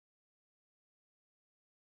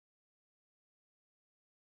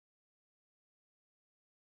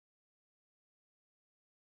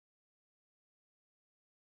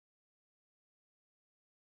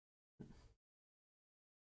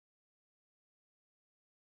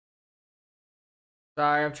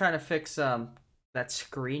 Sorry, I'm trying to fix that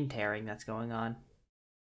screen tearing that's going on.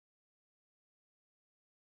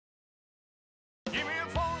 Give me a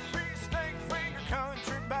 4-piece steak finger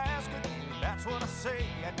country basket. That's what I say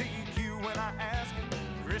at DQ when I ask it.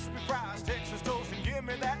 Crispy fries, Texas toast, and give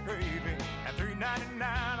me that gravy. At $3.99,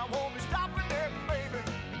 I won't be stopping there, baby.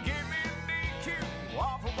 Give me a DQ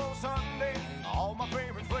waffle bowl sundae. All my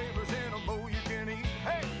favorite flavors in a bowl you can eat.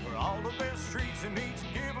 Hey, for all the best treats and eats,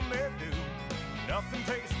 give them their due. Nothing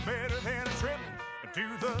tastes better than a trip to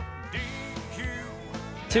the DQ.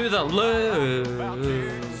 To the loo.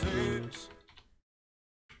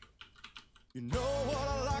 You know what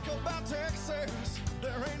I like about Texas?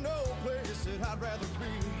 There ain't no place that I'd rather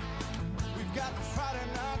be. We've got the Friday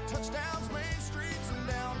night touchdowns, main streets and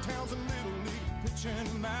downtowns and little league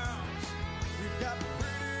pitching mounds. We've got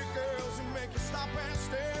pretty girls who make you stop and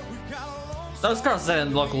stare. We've got a long Those girls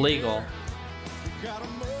didn't look legal. We've got a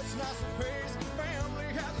much nicer pace. Family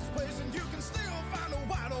has its place and you can still find a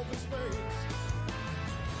wide open space.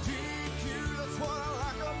 DQ, that's what I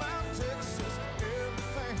like about Texas.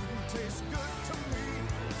 Everything tastes good to me.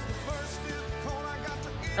 It's the first dip cone I got to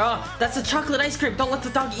eat. Oh, that's a chocolate ice cream. Don't let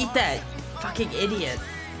the dog eat that. Fucking idiot.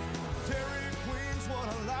 Dairy Queen's what I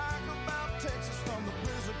like about Texas. From the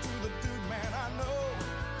blizzard to the dude, man, I know.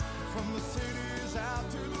 From the cities out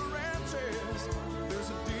to the ranches, there's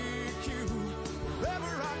a DQ wherever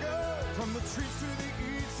I go. From the trees to the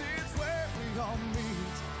eats, it's where we all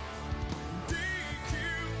meet. DQ,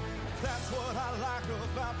 that's what I like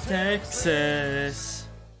about Texas.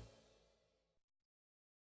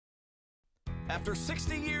 After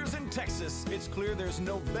 60 years in Texas, it's clear there's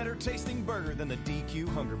no better tasting burger than the DQ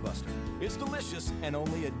Hunger Buster. It's delicious and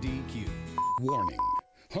only a DQ. Warning.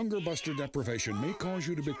 Hunger Buster deprivation may cause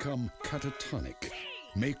you to become catatonic,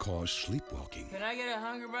 may cause sleepwalking, Can I get a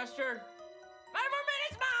Hunger Buster? 5 more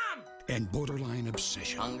minutes, Mom! and borderline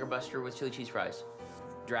obsession. Hunger Buster with chili cheese fries.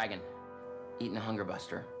 Dragon, eating a Hunger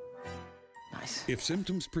Buster. Nice. If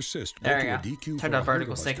symptoms persist, go There to we a go. DQ Turned for on a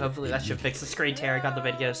vertical Hunger stick. Buster Hopefully that should fix the screen tear. I got the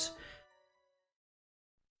videos.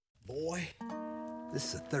 Boy,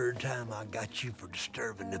 this is the third time I got you for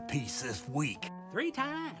disturbing the peace this week. 3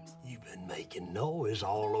 times. You've been making noise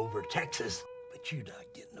all over Texas, but you're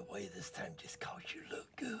not getting away this time just 'cause you look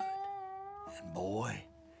good. And boy,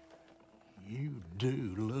 you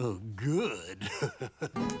do look good.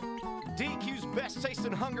 DQ's best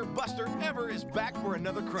tasting Hunger Buster ever is back for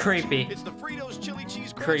another crunch. Creepy. It's the Fritos Chili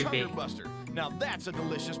Cheese Crunch Creepy. Hunger Buster. Now that's a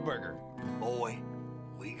delicious burger. Boy,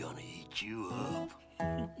 we gonna eat you up.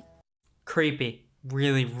 Creepy.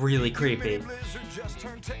 Really, really creepy. Blizzard just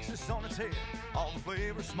turned Texas on its head. All the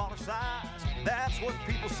flavors smaller size. That's what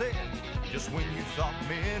people said. Just when you thought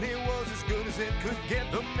mini was as good as it could get,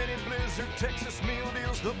 the mini Blizzard Texas meal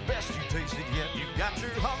deal's the best you tasted yet. You got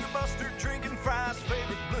your Hunger Buster drinking fries,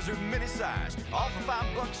 favorite Blizzard mini size. All for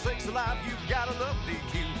 $5 sakes alive, you gotta love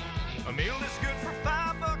DQ. A meal that's good for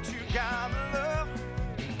 $5, you gotta love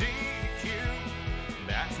DQ.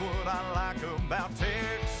 That's what I like about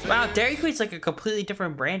Texas. Wow, Dairy Queen's like a completely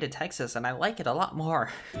different brand in Texas, and I like it a lot more.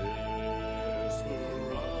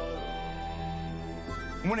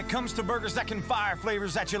 When it comes to burgers that can fire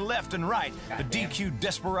flavors at you left and right, the DQ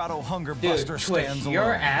Desperado Hunger Buster Twitch, stands alone.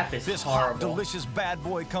 your app is This horrible. hot, delicious bad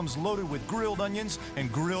boy comes loaded with grilled onions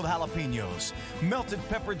and grilled jalapenos, melted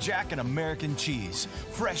pepper jack and American cheese,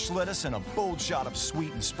 fresh lettuce, and a bold shot of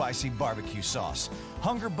sweet and spicy barbecue sauce.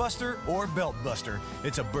 Hunger Buster or Belt Buster,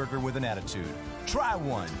 it's a burger with an attitude. Try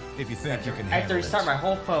one if you think you can I have to handle restart it. my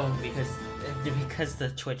whole phone because the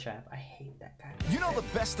Twitch app. I hate that guy. You know the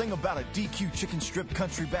best thing about a DQ chicken strip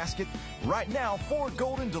country basket? Right now, 4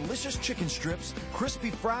 golden delicious chicken strips, crispy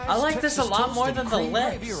fries, I like this a Texas lot toast, more and than the cream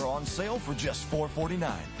lips. gravy are on sale for just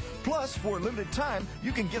 $4.49. Plus, for a limited time,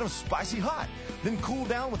 you can get them spicy hot. Then cool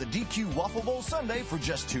down with a DQ Waffle Bowl Sundae for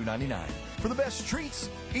just $2.99. For the best treats,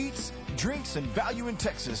 eats, drinks, and value in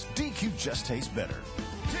Texas, DQ just tastes better.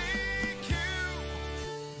 DQ,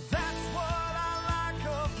 that's what I like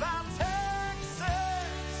about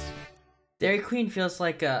Texas. Dairy Queen feels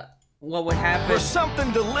like what would happen. For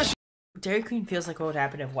something delicious. Dairy Queen feels like what would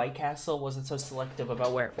happen if White Castle wasn't so selective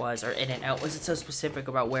about where it was, or In-N-Out wasn't so specific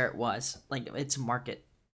about where it was, like its market.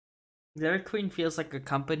 Dairy Queen feels like a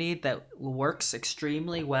company that works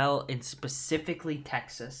extremely well in specifically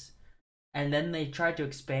Texas, and then they try to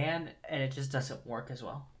expand, and it just doesn't work as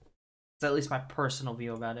well. It's at least my personal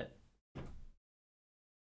view about it.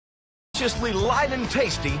 Deliciously light and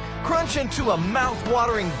tasty, crunch into a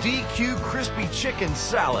mouth-watering DQ crispy chicken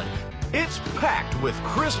salad. It's packed with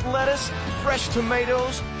crisp lettuce, fresh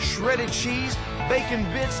tomatoes, shredded cheese, bacon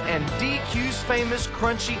bits, and DQ's famous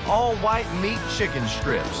crunchy all-white meat chicken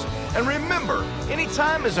strips. And remember,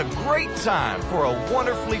 anytime is a great time for a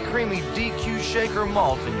wonderfully creamy DQ shaker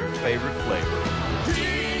malt in your favorite flavor.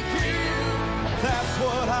 DQ, that's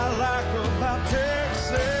what I like about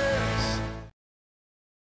Texas.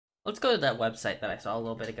 Let's go to that website that I saw a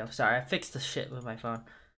little bit ago. Sorry, I fixed the shit with my phone.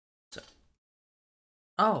 So,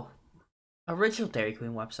 oh, original Dairy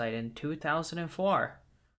Queen website in 2004.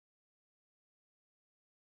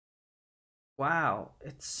 Wow,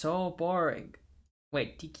 it's so boring.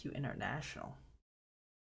 Wait, DQ International.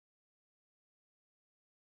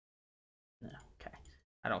 No, okay,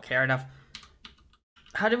 I don't care enough.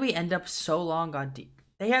 How did we end up so long on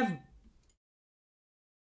They have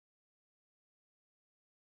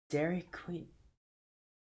Dairy Queen.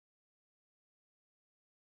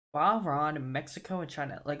 Bahrain, Mexico, and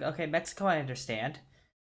China. Like, okay, Mexico I understand.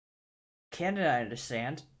 Canada I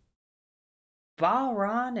understand.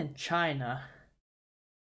 Bahrain and China.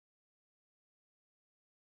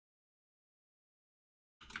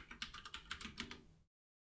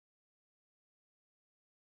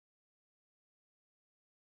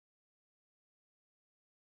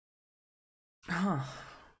 Huh.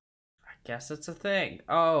 I guess it's a thing.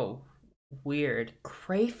 Oh, weird.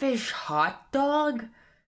 Crayfish hot dog?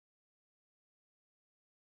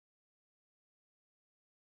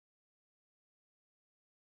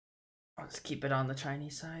 Let's keep it on the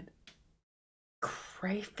Chinese side.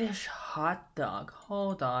 Crayfish hot dog.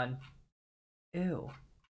 Hold on. Ew.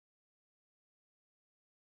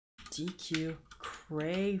 DQ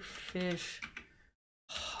crayfish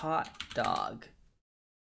hot dog.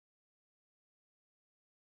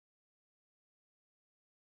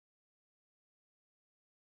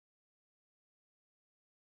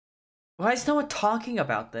 Why is no one talking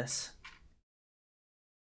about this?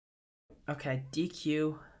 Okay,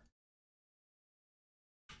 DQ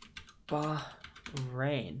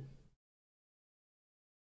Bahrain.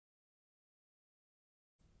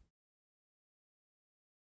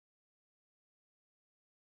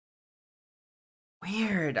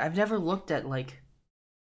 Weird. I've never looked at, like...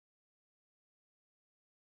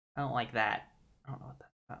 I don't like that. I don't know what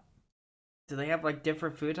that's about. Do they have, like,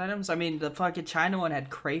 different food items? I mean, the fucking China one had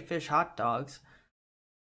crayfish hot dogs.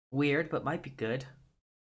 Weird, but might be good.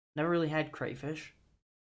 Never really had crayfish.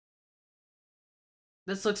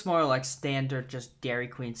 This looks more like standard, just Dairy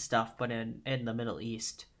Queen stuff, but in the Middle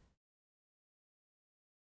East.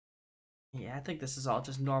 Yeah, I think this is all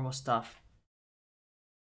just normal stuff.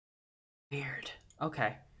 Weird.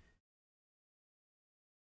 Okay.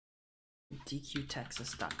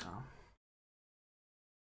 DQTexas.com.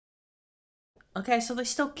 Okay, so they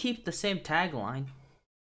still keep the same tagline.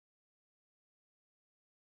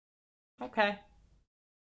 Okay.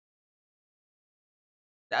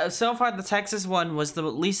 So far, the Texas one was the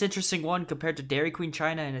least interesting one compared to Dairy Queen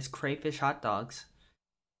China and its crayfish hot dogs.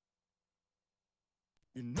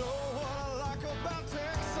 You know what I like about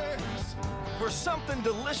Texas? For something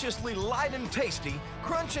deliciously light and tasty,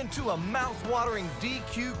 crunch into a mouth-watering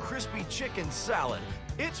DQ crispy chicken salad.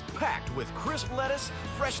 It's packed with crisp lettuce,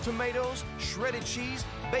 fresh tomatoes, shredded cheese,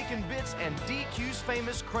 bacon bits, and DQ's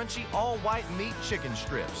famous crunchy all-white meat chicken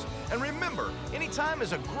strips. And remember, anytime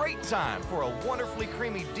is a great time for a wonderfully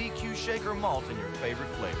creamy DQ shaker malt in your favorite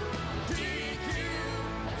flavor. DQ,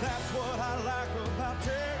 that's what I like about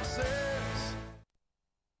Texas.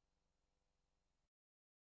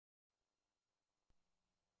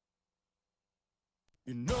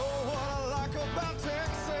 You know what I like about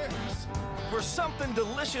Texas? For something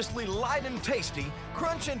deliciously light and tasty,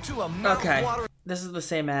 crunch into a mouth-watering... This is the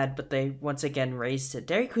same ad, but they once again raised it.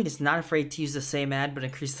 Dairy Queen is not afraid to use the same ad, but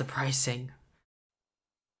increase the pricing.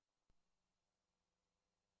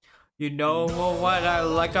 You know what I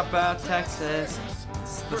like about Texas?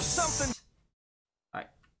 For something... Alright.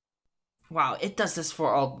 Wow, it does this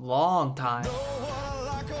for a long time.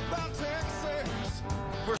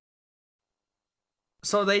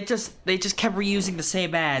 So they just kept reusing the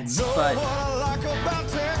same ads, but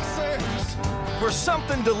for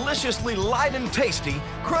something deliciously light and tasty,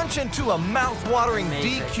 crunch into a mouth-watering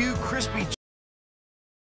DQ crispy.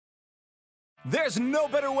 There's no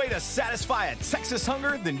better way to satisfy a Texas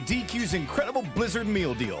hunger than DQ's incredible Blizzard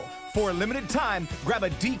meal deal. For a limited time, grab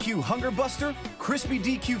a DQ Hunger Buster, crispy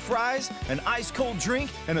DQ fries, an ice-cold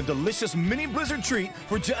drink, and a delicious mini Blizzard treat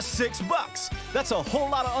for just $6. That's a whole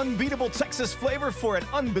lot of unbeatable Texas flavor for an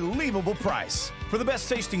unbelievable price. For the best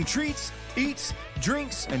tasting treats, eats,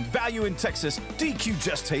 drinks, and value in Texas, DQ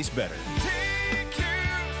just tastes better. DQ,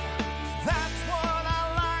 that's what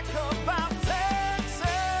I like about Texas.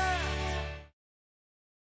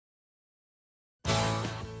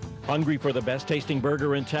 Hungry for the best tasting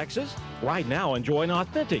burger in Texas? Right now, enjoy an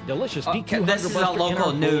authentic, delicious DQ this is a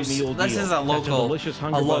local news. This is a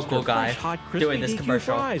local guy hot, doing this DQ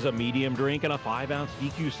commercial. Fries, a medium drink, and a 5-ounce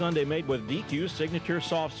DQ sundae made with DQ's signature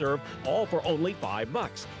soft serve, all for only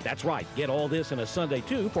 $5. That's right, get all this in a sundae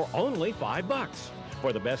too for only $5.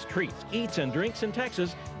 For the best treats, eats, and drinks in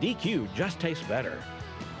Texas, DQ just tastes better.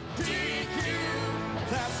 DQ,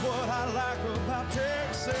 that's what I like about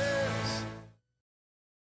Texas.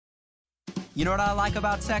 You know what I like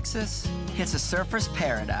about Texas? It's a surfer's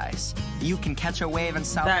paradise. You can catch a wave in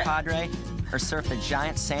South Padre or surf the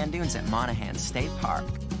giant sand dunes at Monaghan State Park.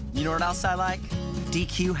 You know what else I like?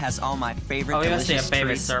 DQ has all my favorite delicious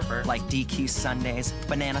treats, like DQ sundaes,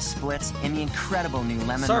 banana splits, and the incredible new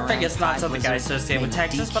lemon surfing is not something I associate with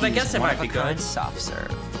Texas, but I guess it might be good. Soft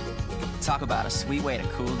serve. Talk about a sweet way to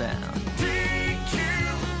cool down.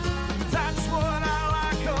 DQ, that's what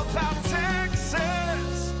I like about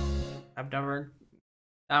Texas. I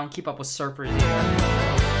don't keep up with surfers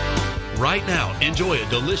either. Right now, enjoy a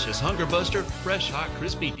delicious Hunger Buster, fresh, hot,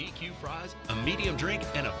 crispy DQ fries, a medium drink,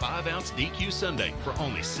 and a 5-ounce DQ sundae for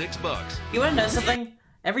only $6. You wanna know something?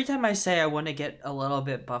 Every time I say I want to get a little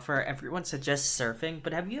bit buffer, everyone suggests surfing,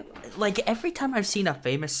 but have you, like, every time I've seen a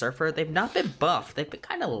famous surfer, they've not been buff, they've been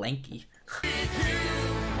kind of lanky.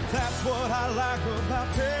 That's what I like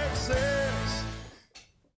about Texas.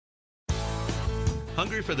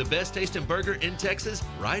 Hungry for the best tasting burger in Texas?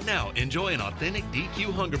 Right now, enjoy an authentic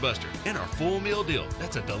DQ Hunger Buster and our full meal deal.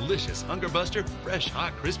 That's a delicious Hunger Buster, fresh,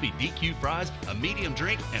 hot, crispy DQ fries, a medium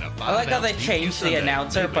drink, and a 5-ounce I like how they DQ changed the sundae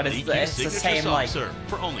announcer, but it's the same, like, serve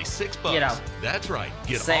for only $6. you know, that's right.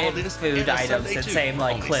 Get same all this food and a items sundae and too same, for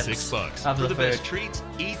like, only clips $6 of for the the food. best treats,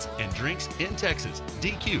 eats, and drinks in Texas.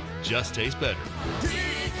 DQ just tastes better.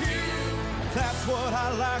 DQ, that's what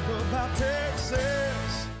I like about Texas.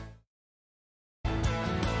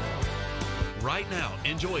 Right now,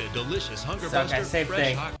 enjoy a delicious Hunger Okay, Buster, same fresh,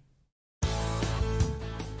 thing. hot.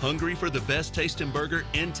 Hungry for the best tasting burger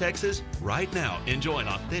in Texas? Right now, enjoy an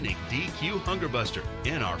authentic DQ Hunger Buster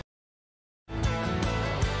in our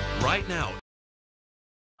right now.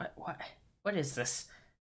 What is this?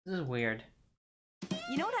 This is weird.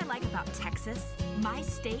 You know what I like about Texas? My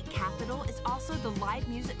state capital is also the live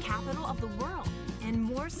music capital of the world. And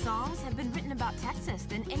more songs have been written about Texas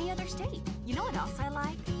than any other state. You know what else I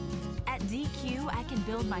like? At DQ, I can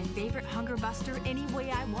build my favorite Hunger Buster any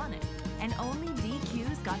way I want it. And only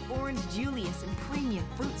DQ's got Orange Julius and premium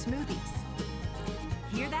fruit smoothies.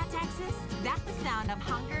 Hear that, Texas? That's the sound of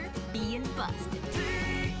hunger being busted.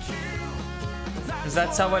 Is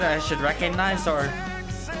that someone I should recognize, or?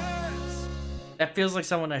 That feels like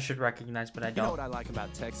someone I should recognize, but I don't. You know what I like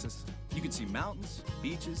about Texas? You can see mountains,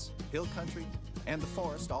 beaches, hill country, and the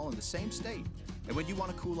forest all in the same state. And when you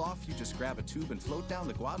want to cool off, you just grab a tube and float down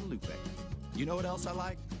the Guadalupe. You know what else I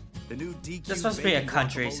like? The new DQ. This must be a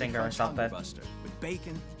country singer or something. With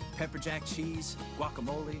bacon, pepper jack cheese,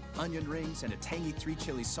 guacamole, onion rings, and a tangy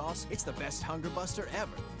 3-chili sauce. It's the best Hunger Buster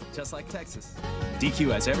ever. Just like Texas.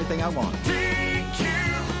 DQ has everything I want.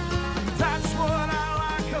 DQ, that's what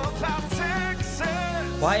I like about Texas.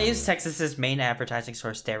 Why is Texas's main advertising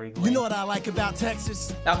source Dairy Queen? You know what I like about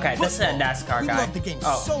Texas? Okay, this is a NASCAR guy. We love the game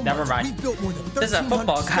so never much. mind. We've built more than This is a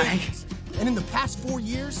football guy. stadiums. And in the past 4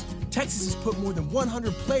 years, Texas has put more than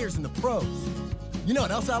 100 players in the pros. You know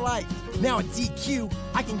what else I like? Now at DQ,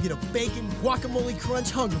 I can get a bacon guacamole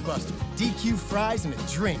crunch Hunger Buster, DQ fries, and a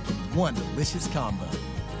drink in one delicious combo.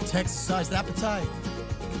 Texas-sized appetite,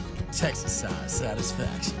 Texas-sized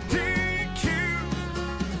satisfaction.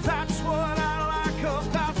 DQ, that's what I like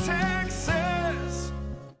about Texas.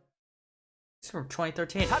 It's from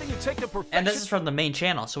 2013. How do you take the perfection And this is from the main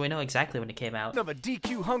channel, so we know exactly when it came out. of a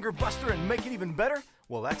DQ Hunger Buster and make it even better?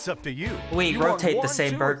 Well, that's up to you. We You want rotate the 1,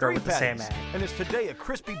 same 2, or burger 3 with the same patties? ad. And is today a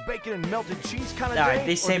crispy bacon and melted cheese kind of Alright, day?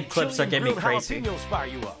 these or same do clips chili are getting me and grilled crazy. jalapenos fire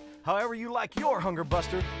you up? However you like your Hunger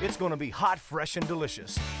Buster, it's going to be hot, fresh, and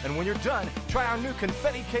delicious. And when you're done, try our new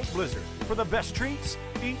Confetti Cake Blizzard. For the best treats,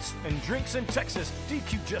 eats, and drinks in Texas,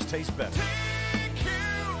 DQ just tastes better.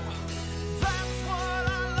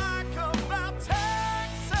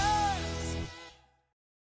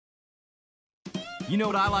 You know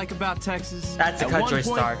what I like about Texas? That's a country At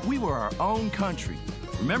one star. point, we were our own country.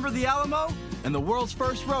 Remember the Alamo? And the world's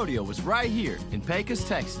first rodeo was right here in Pecos,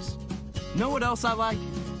 Texas. Know what else I like?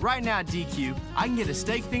 Right now at DQ, I can get a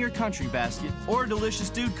steak finger country basket or a delicious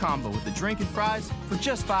dude combo with a drink and fries for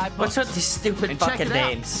just $5. What's with these stupid and check fucking it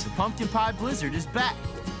out, names? The pumpkin pie blizzard is back.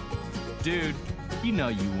 Dude, you know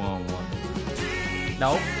you want one.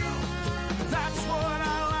 Nope. That's what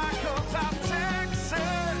I like about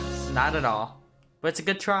Texas. Not at all. But it's a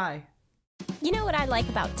good try. You know what I like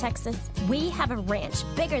about Texas? We have a ranch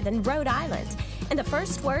bigger than Rhode Island. And the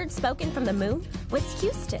first word spoken from the moon was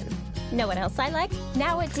Houston. Know what else I like?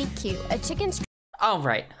 Now at DQ, a chicken strip.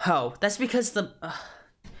 Alright, that's because the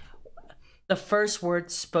first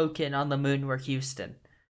words spoken on the moon were Houston.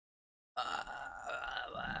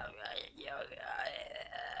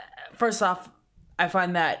 First off, I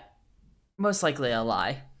find that most likely a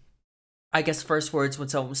lie. I guess first words when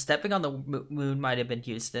someone was stepping on the moon might have been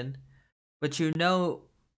Houston. But you know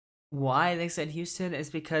why they said Houston is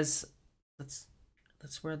because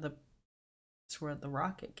that's where the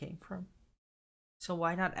rocket came from. So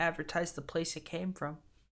why not advertise the place it came from?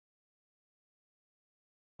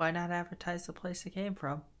 Why not advertise the place it came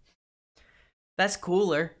from? That's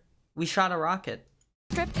cooler. We shot a rocket.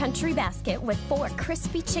 Strip country basket with 4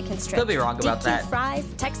 crispy chicken strips. Could be wrong about DQ that. fries,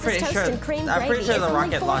 Texas Pretty toast sure- and cream I'm gravy pretty sure is the only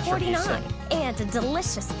rocket launched from $4.49. Houston. And a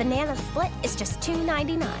delicious banana split is just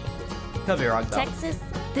 $2.99. Could be wrong though. Texas,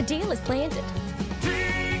 the deal is landed.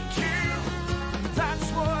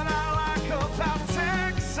 That's what I like about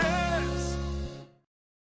Texas.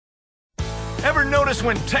 Ever notice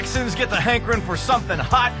when Texans get the hankering for something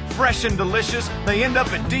hot, fresh, and delicious, they end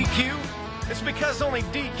up at DQ? It's because only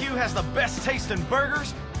DQ has the best tasting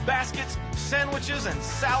burgers, baskets, sandwiches, and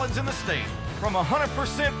salads in the state. From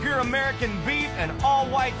 100% pure American beef and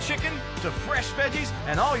all-white chicken to fresh veggies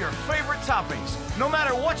and all your favorite toppings. No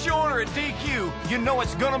matter what you order at DQ, you know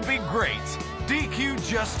it's gonna be great. DQ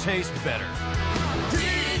just tastes better.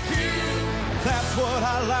 DQ, that's what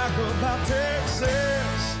I like about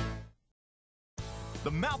Texas. The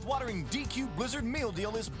mouth-watering DQ Blizzard Meal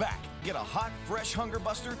Deal is back. Get a hot, fresh Hunger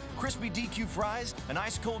Buster, crispy DQ fries, an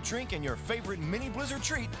ice-cold drink, and your favorite mini Blizzard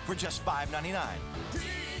treat for just $5.99. DQ,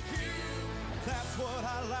 that's what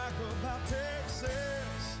I like about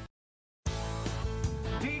Texas.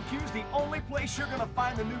 DQ's is the only place you're gonna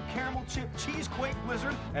find the new caramel chip cheesequake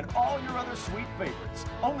blizzard and all your other sweet favorites.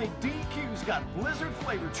 Only DQ's got blizzard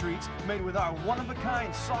flavor treats made with our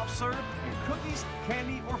one-of-a-kind soft serve and cookies,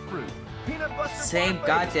 candy, or fruit. Peanut butter, same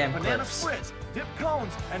goddamn banana clips. splits, dip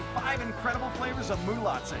cones, and 5 incredible flavors of moo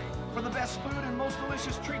latte. For the best food and most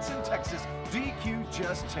delicious treats in Texas, DQ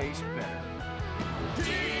just tastes better.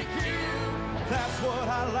 DQ, that's what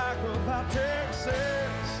I like about Texas.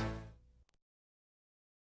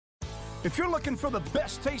 If you're looking for the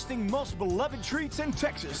best tasting, most beloved treats in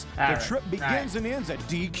Texas, All the right, trip begins all right. and ends at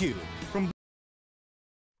DQ. From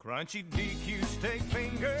crunchy DQ steak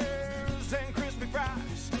fingers and crispy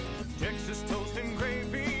fries, Texas toast and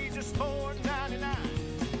gravy, just $4.99.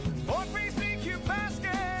 4-piece DQ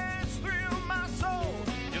baskets thrill my soul,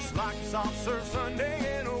 just like a soft serve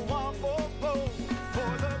sundae in a waffle bowl.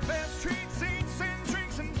 For the best treats, eats, and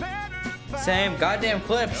drinks, and better buys. Same goddamn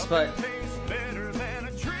clips, but Tastes better than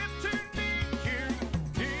a trip to DQ.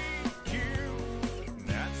 DQ,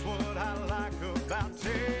 that's what I like about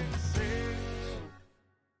Texas.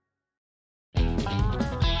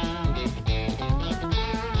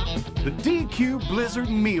 The DQ Blizzard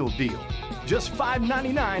Meal Deal. Just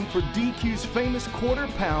 $5.99 for DQ's famous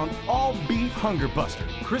quarter-pound all-beef Hunger Buster.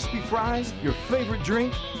 Crispy fries, your favorite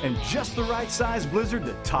drink, and just the right size blizzard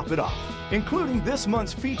to top it off, including this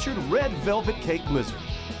month's featured red velvet cake blizzard.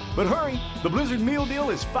 But hurry, the Blizzard Meal Deal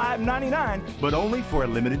is $5.99, but only for a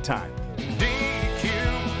limited time.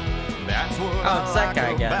 DQ, that's what it's that guy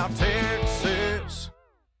again. about Texas.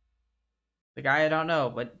 The guy I don't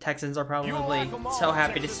know, but Texans are probably so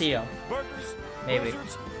happy to see him. Burgers, Maybe.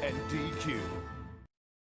 blizzards, and DQ.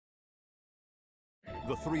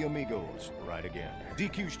 The Three Amigos, right again.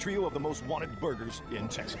 DQ's trio of the most wanted burgers in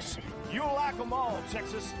Texas. You'll like them all,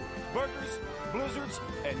 Texas. Burgers, blizzards,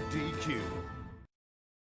 and DQ.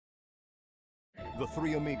 The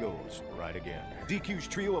Three Amigos, right again. DQ's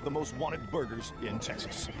trio of the most wanted burgers in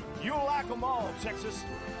Texas. You'll like them all, Texas.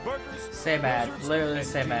 Burgers, Same ad, blizzards, literally the and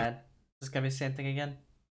same ad. Is this gonna be the same thing again?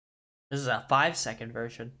 This is a 5-second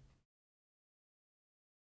version.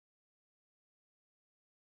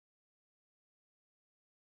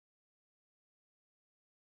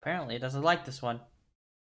 Apparently, it doesn't like this one.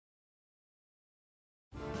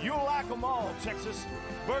 You'll like them all, Texas.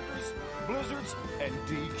 Burgers, blizzards, and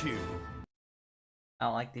DQ. I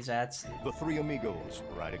don't like these ads. The Three Amigos,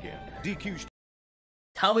 right again. DQ's.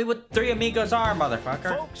 Tell me what Three Amigos are,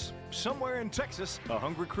 motherfucker. Folks, somewhere in Texas, a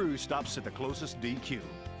hungry crew stops at the closest DQ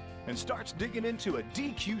and starts digging into a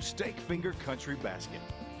DQ steak finger country basket.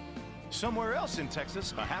 Somewhere else in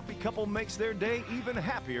Texas, a happy couple makes their day even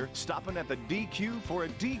happier stopping at the DQ for a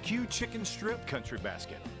DQ chicken strip country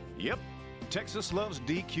basket. Yep, Texas loves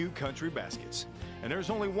DQ country baskets, and there's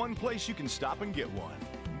only one place you can stop and get one.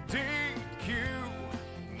 DQ,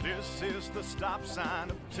 this is the stop sign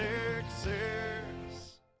of Texas.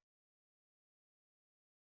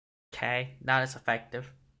 Okay, not as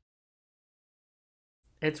effective.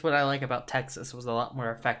 It's what I like about Texas. It was a lot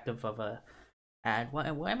more effective of a ad. Why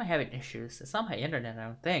am I having issues? It's not my internet, I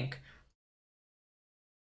don't think.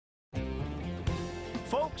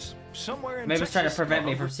 Folks, somewhere in Maybe Texas, it's trying to prevent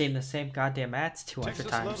me from seeing the same goddamn ads 200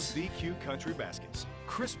 Texas times. loves DQ country baskets.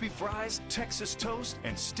 Crispy fries, Texas toast,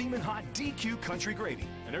 and steaming hot DQ country gravy.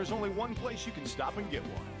 And there's only one place you can stop and get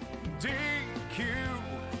one. DQ,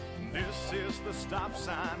 this is the stop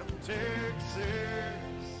sign of Texas.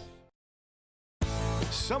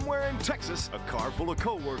 Somewhere in Texas, a car full of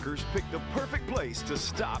co-workers picked the perfect place to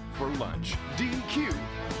stop for lunch. DQ.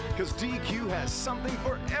 Because DQ has something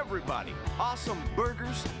for everybody. Awesome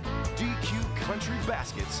burgers, DQ country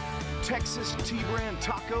baskets, Texas T-brand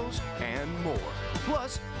tacos, and more.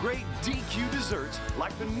 Plus, great DQ desserts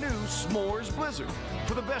like the new S'mores Blizzard.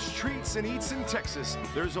 For the best treats and eats in Texas,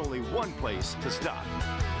 there's only one place to stop.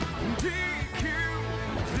 DQ.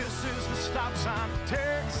 This is the stop sign of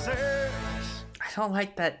Texas. I don't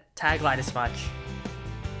like that tagline as much.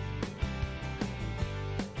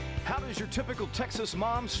 How does your typical Texas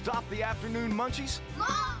mom stop the afternoon munchies? Mom,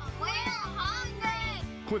 we're hungry!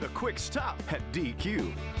 With a quick stop at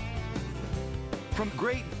DQ. From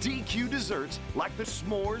great DQ desserts like the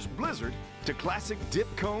S'mores Blizzard to classic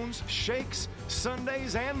dip cones, shakes,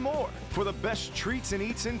 sundaes, and more. For the best treats and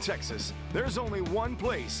eats in Texas, there's only one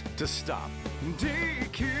place to stop.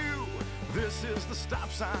 DQ. This is the stop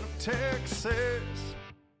sign of Texas.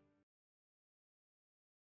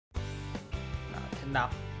 No,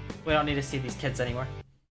 we don't need to see these kids anymore.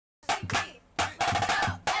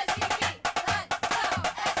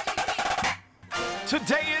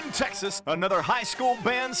 Today in Texas, another high school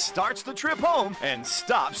band starts the trip home and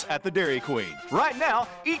stops at the Dairy Queen. Right now,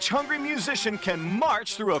 each hungry musician can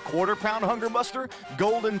march through a quarter-pound Hunger Buster,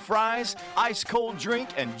 golden fries, ice-cold drink,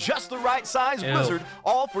 and just the right size Blizzard,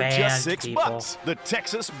 all for just $6. The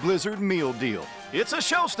Texas Blizzard Meal Deal. It's a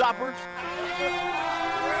showstopper.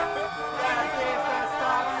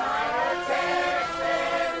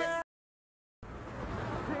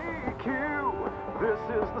 This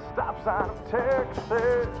is the stop sign of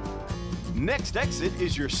Texas. Next exit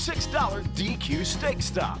is your $6 DQ steak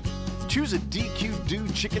stop. Choose a DQ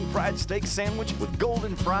Dude chicken fried steak sandwich with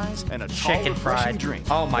golden fries and a tall, refreshing drink.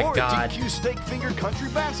 Oh my Or God. a DQ steak finger country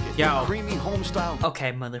basket Yo. with creamy home style.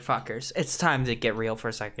 Okay, motherfuckers, it's time to get real for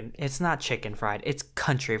a second. It's not chicken fried, it's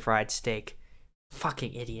country fried steak.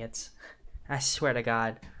 Fucking idiots. I swear to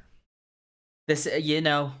God. This, you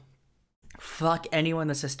know, fuck anyone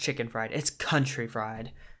that says chicken fried. It's country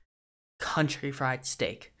fried. Country fried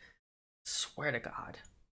steak. Swear to God.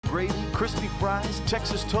 Gravy, crispy fries,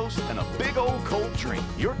 Texas toast, and a big old cold drink.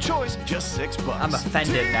 Your choice, just $6. I'm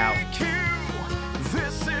offended now.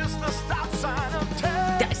 This is the stop sign of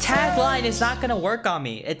Texas. That tagline is not gonna work on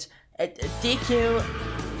me. It's DQ.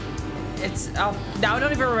 It's now I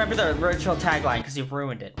don't even remember the original tagline because you've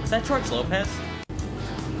ruined it. Was that George Lopez?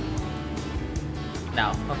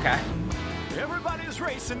 No. Okay. Everybody's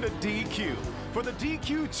racing to DQ for the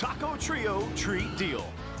DQ Taco Trio Treat Deal.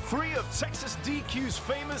 3 of Texas DQ's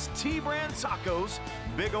famous T-brand tacos,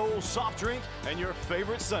 big old soft drink, and your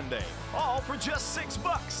favorite sundae. All for just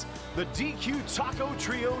 $6. The DQ Taco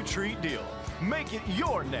Trio Treat Deal. Make it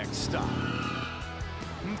your next stop.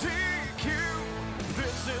 DQ,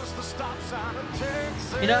 this is the stop sign of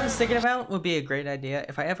Texas. You know what I was thinking about? Would be a great idea.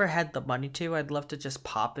 If I ever had the money to, I'd love to just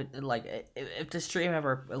pop it. Like, if the stream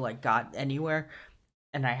ever, like, got anywhere,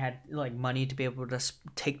 and I had, like, money to be able to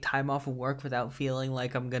take time off of work without feeling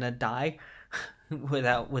like I'm gonna die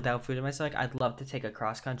without food in my stomach, I'd love to take a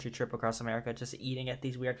cross-country trip across America just eating at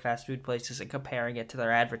these weird fast food places and comparing it to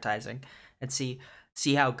their advertising and see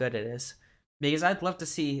how good it is. Because I'd love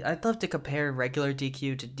to compare regular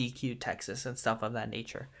DQ to DQ Texas and stuff of that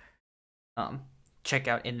nature. Check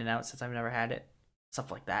out In-N-Out since I've never had it.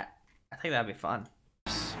 Stuff like that. I think that'd be fun.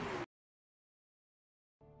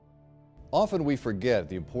 Often we forget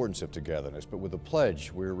the importance of togetherness, but with the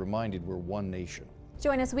pledge, we're reminded we're one nation.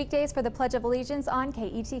 Join us weekdays for the Pledge of Allegiance on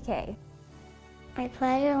KETK. I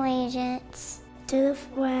pledge allegiance to the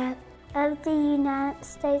flag of the United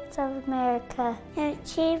States of America and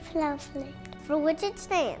chief lovely, for which it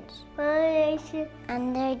stands, one nation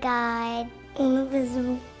under God,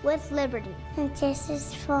 indivisible, with liberty and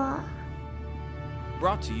justice for all.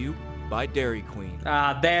 Brought to you by Dairy Queen.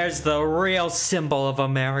 Ah, there's the real symbol of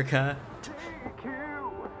America.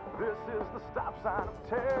 This is the stop sign of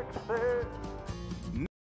Texas.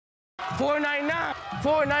 $4.99.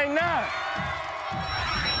 $4.99.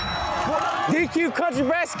 DQ country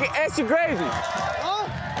basket, extra gravy.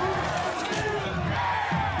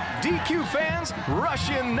 DQ fans,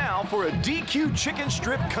 rush in now for a DQ chicken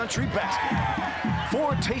strip country basket.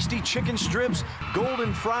 4 tasty chicken strips,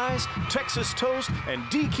 golden fries, Texas toast, and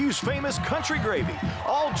DQ's famous country gravy.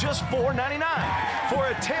 All just $4.99. For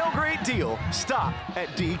a tailgate deal, stop at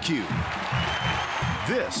DQ.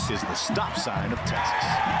 This is the stop sign of Texas.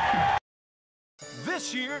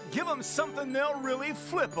 This year, give them something they'll really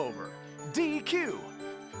flip over. DQ.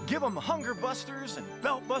 Give them Hunger Busters and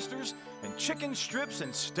Belt Busters and chicken strips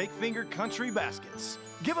and steak finger country baskets.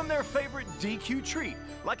 Give them their favorite DQ treat,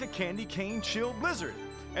 like a candy cane chilled blizzard.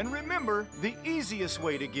 And remember, the easiest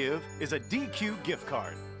way to give is a DQ gift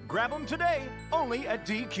card. Grab them today, only at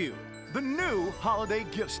DQ, the new holiday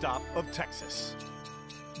gift stop of Texas.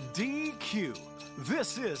 DQ.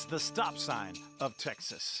 This is the stop sign of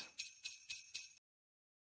Texas.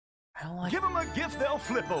 Give them a gift they'll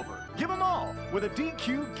flip over. Give them all with a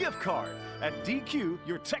DQ gift card at DQ,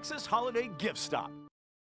 your Texas holiday gift stop.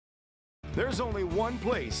 There's only one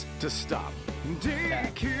place to stop.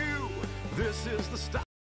 DQ, this is the stop.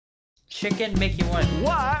 Chicken make you want.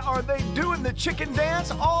 Why are they doing the chicken dance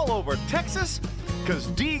all over Texas? Because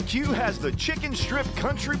DQ has the chicken strip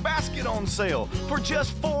country basket on sale for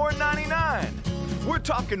just $4.99. We're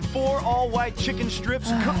talking 4 all-white chicken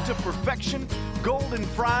strips cooked to perfection, golden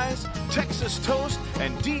fries, Texas toast,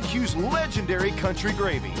 and DQ's legendary country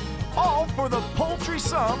gravy. All for the paltry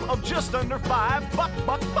sum of just under $5.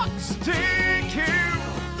 DQ,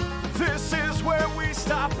 this is where we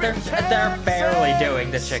stop. They're barely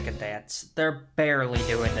doing the chicken dance. They're barely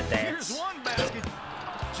doing the dance. Here's one basket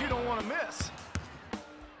you don't want to miss.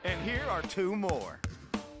 And here are 2 more.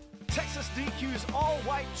 Texas DQ's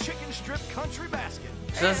all-white chicken strip country basket.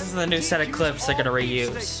 So this is the new set of clips they're gonna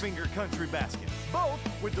reuse. Steak finger country basket, both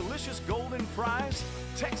with delicious golden fries,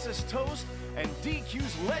 Texas toast, and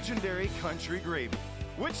DQ's legendary country gravy.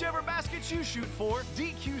 Whichever basket you shoot for,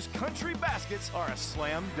 DQ's country baskets are a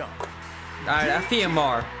slam dunk. Alright, a few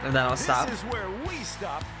more, and then I'll stop. This is where we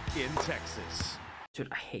stop in Texas. Dude,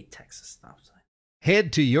 I hate Texas stop signs.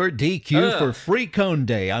 Head to your DQ for Free Cone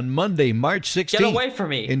Day on Monday, March 16th. Get away from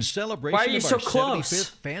me. In celebration Why are you of so our close?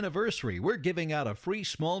 75th anniversary, we're giving out a free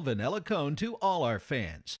small vanilla cone to all our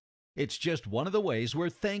fans. It's just one of the ways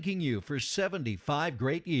we're thanking you for 75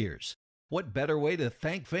 great years. What better way to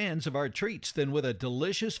thank fans of our treats than with a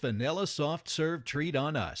delicious vanilla soft serve treat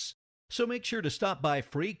on us? So make sure to stop by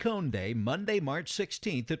Free Cone Day Monday, March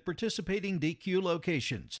 16th at participating DQ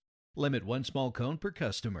locations. Limit one small cone per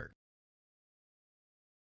customer.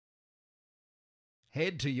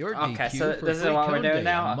 Head to your DQ so for this is Free what we're Cone doing Day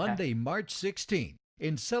now? on Okay. Monday, March 16th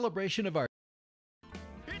in celebration of our...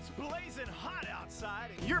 It's blazing hot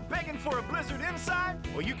outside and you're begging for a blizzard inside?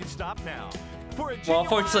 Well, you can stop now. Well,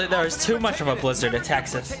 unfortunately, there was too much of a blizzard in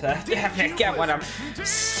Texas. You have to get what I'm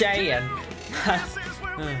saying.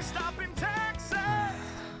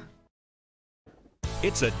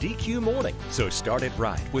 It's a DQ morning, so start it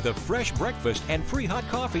right with a fresh breakfast and free hot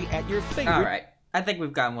coffee at your favorite. All right, I think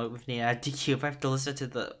we've gotten what we've needed at DQ. If I have to listen to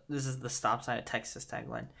this is the stop sign at Texas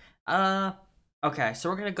tagline. Okay, so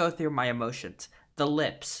we're gonna go through my emotions. The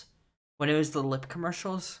lips, when it was the lip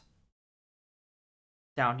commercials,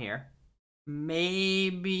 down here.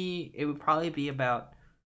 Maybe it would probably be about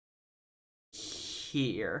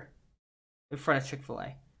here, in front of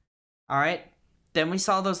Chick-fil-A. All right, then we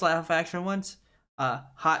saw those live action ones.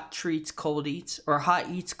 Hot treats, cold eats, or hot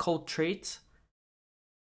eats, cold treats.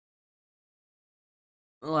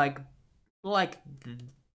 Come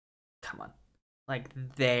on, like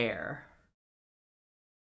there.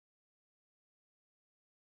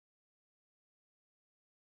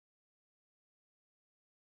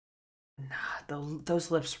 Nah,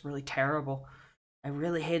 those lips were really terrible. I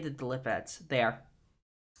really hated the lip ads. There.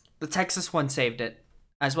 The Texas one saved it,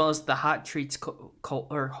 as well as the hot treats,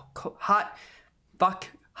 hot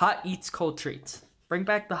eats cold treats. Bring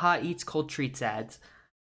back the hot eats cold treats ads.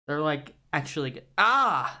 They're like actually good.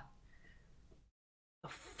 Ah, the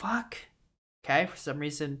fuck. Okay, for some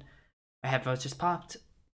reason my headphones just popped.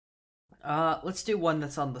 Let's do one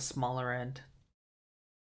that's on the smaller end.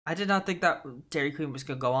 I did not think that Dairy Queen was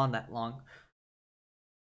gonna go on that long.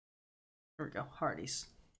 Here we go, Hardee's.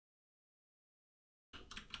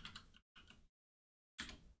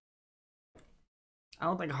 I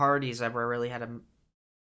don't think Hardee's ever really had a...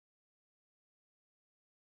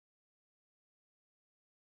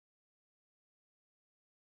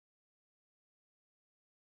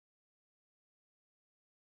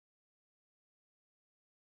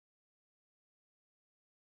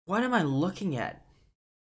 What am I looking at?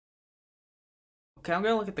 Okay, I'm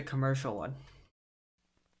gonna look at the commercial one.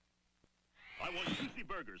 I want juicy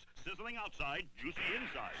burgers, sizzling outside, juicy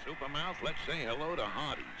inside. Supermouth, let's say hello to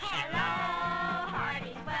Hardee's. Hello,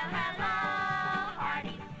 Hardee's. Well, hello,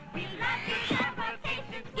 Hardee's. We love your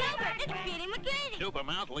applications. Gilbert, it's Petey McGrady.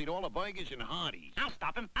 Supermouth will eat all the burgers in Hardee's. I'll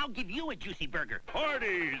stop him. I'll give you a juicy burger.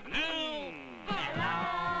 Hardee's, now!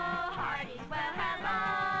 Hello, Hardee's. Well, hello,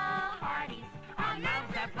 Hardee's. Our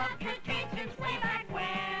mouths are full of temptations way back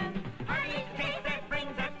when. Hardee's taste that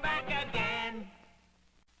brings us back again.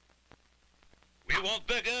 We want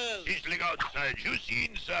burgers, sizzling outside, juicy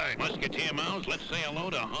inside. Musketeer mouths, let's say hello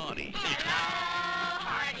to Hardee's. Hello,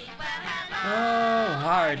 Hardee's. Well, hello. Oh,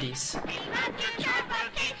 Hardee's. We love your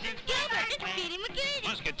applications. Gilbert, it's Petey McGrady.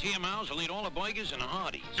 Musketeer mouths will eat all the burgers in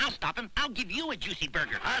Hardee's. I'll stop him. I'll give you a juicy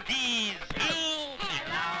burger. Hardee's, Hello,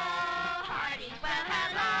 Hardee's. Well,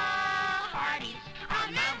 hello, Hardee's.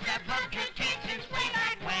 Our mouths are full of temptations way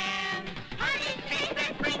back when. Hardee's taste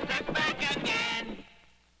that brings us back again.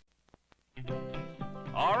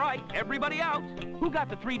 All right, everybody out. Who got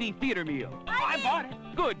the 3D theater meal? I bought it.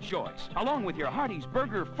 Good choice. Along with your Hardee's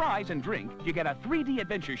burger, fries, and drink, you get a 3D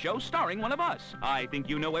adventure show starring one of us. I think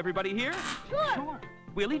you know everybody here? Sure.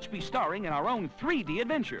 We'll each be starring in our own 3D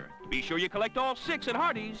adventure. Be sure you collect all 6 at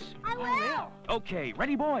Hardee's. I will. Okay,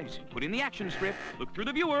 ready, boys? Put in the action strip. Look through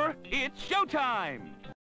the viewer. It's showtime.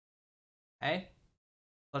 Hey,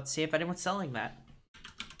 let's see if anyone's selling that.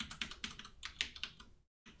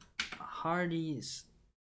 Hardee's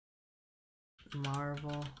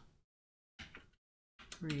Marvel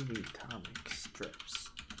 3D comic strips.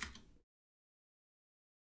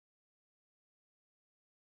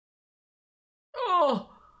 Oh!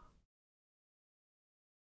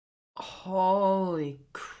 Holy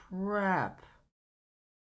crap.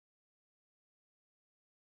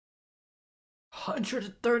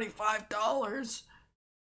 $135.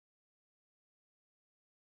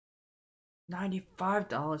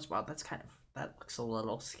 $95. Wow, that looks a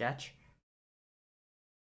little sketch.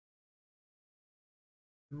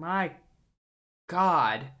 My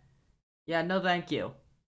God. Yeah, no thank you.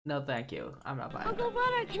 No thank you. I'm not buying Uncle that.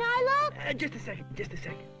 Butter, can I look? Just a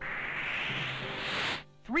second.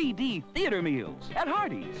 3D theater meals at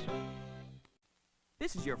Hardee's.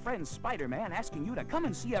 This is your friend Spider-Man asking you to come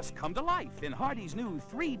and see us come to life in Hardee's new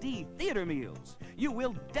 3D theater meals. You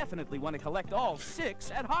will definitely want to collect all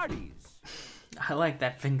 6 at Hardee's. I like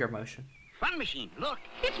that finger motion. Fun machine, look.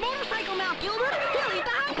 It's motorcycle mouth, Gilbert. He'll eat the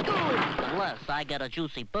high school. Unless I get a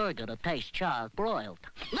juicy burger that tastes char-broiled.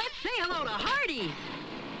 Let's say hello to Hardee's.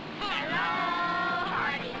 Hello,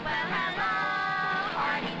 Hardee's. Well, hello,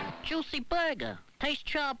 Hardee's. Juicy burger, tastes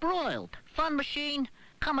char-broiled. Fun machine,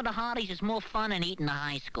 coming to Hardee's is more fun than eating a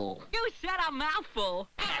high school. You said a mouthful.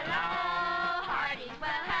 Hello, Hardee's.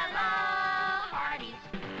 Well, hello, Hardee's.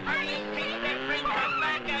 Hardee's teeth and bring us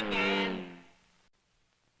back again.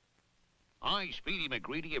 I, Speedy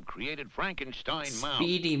McGreedy, have created Frankenstein Mouse.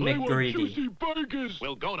 Speedy McGreedy. Juicy burgers.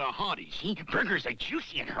 We'll go to Hardee's. See, burgers are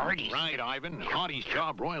juicy at Hardee's. Right, Ivan. Hardee's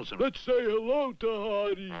char-broils them. Let's say hello to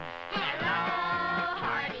Hardee's. Hello,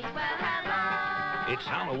 Hardee's. Well, hello. It's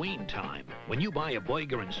Halloween time. When you buy a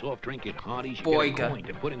burger and soft drink at Hardee's, you Boyga. get a coin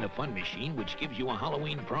to put in the fun machine, which gives you a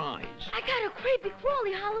Halloween prize. I got a creepy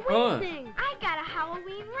crawly Halloween thing. I got a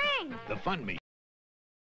Halloween ring. The fun machine.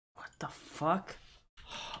 What the fuck?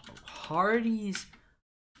 Hardee's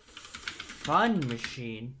fun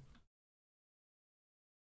machine.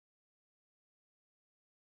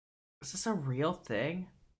 Is this a real thing?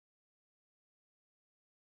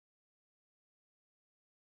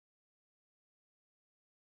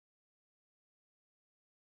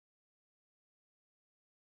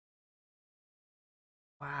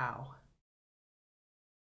 Wow.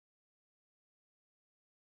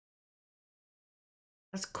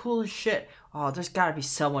 That's cool as shit. Oh, there's gotta be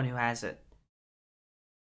someone who has it.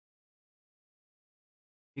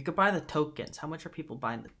 You could buy the tokens. How much are people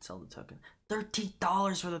buying to sell the token?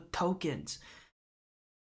 $13 for the tokens.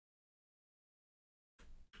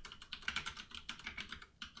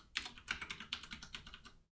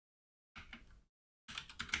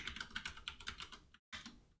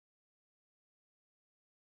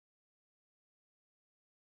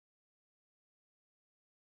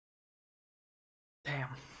 Damn.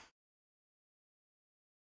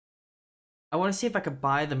 I want to see if I could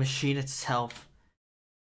buy the machine itself.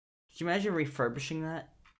 Could you imagine refurbishing that?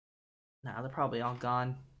 Nah, they're probably all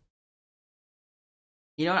gone.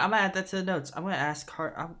 You know what? I'm gonna add that to the notes. I'm gonna ask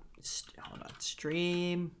hold on.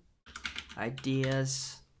 Stream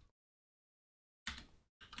ideas.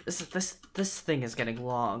 This thing is getting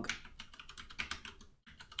long.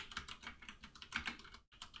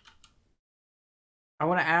 I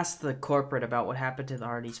want to ask the corporate about what happened to the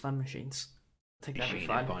Hardee's fun machines. I think that'd be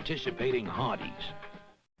fun. Participating Hardee's.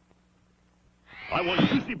 I want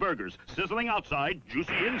juicy burgers, sizzling outside,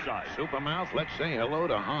 juicy inside. Supermouth, let's say hello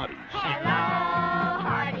to Hardee's. Hello,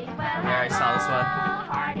 Hardee's. Well, Yeah, I saw this one.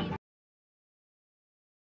 Hardee's.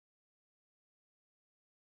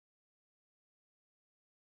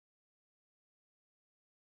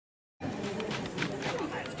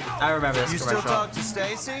 I remember this You commercial. still talk to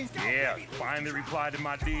Stacy? Yeah, finally replied to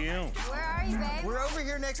my DM. Where are you, babe? We're over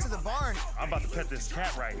here next to the barn. I'm about to pet this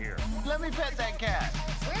cat right here. Let me pet that cat.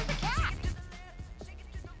 Where's the cat?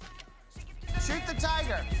 Shoot the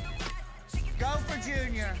tiger. Go for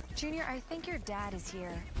Junior. Junior, I think your dad is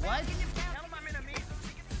here. What?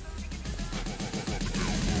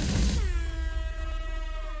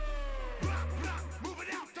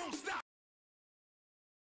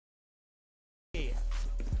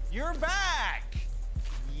 You're back!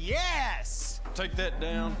 Yes! Take that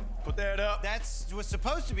down. Put that up. That was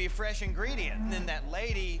supposed to be a fresh ingredient. And then that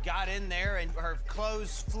lady got in there and her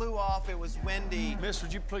clothes flew off. It was windy. Miss,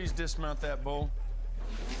 would you please dismount that bull?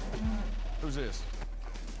 Who's this?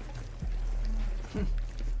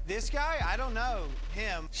 This guy? I don't know.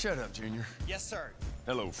 Him. Shut up, Junior. Yes, sir.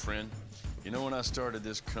 Hello, friend. You know, when I started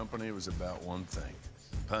this company, it was about one thing.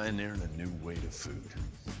 Pioneering a new way to food.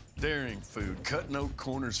 Daring food, cut no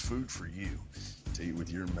corners food for you to eat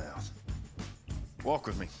with your mouth. Walk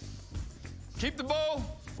with me. Keep the bull.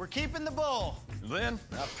 We're keeping the bull. Then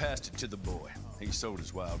I passed it to the boy. He sowed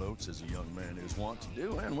his wild oats as a young man is wont to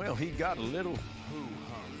do, and well, he got a little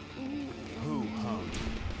hoo-hum. Hoo-hum.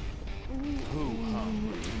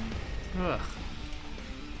 Hoo-hum. Ugh.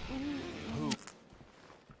 Hoo.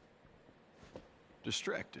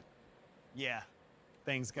 Distracted. Yeah,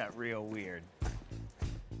 things got real weird.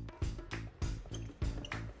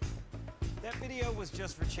 That video was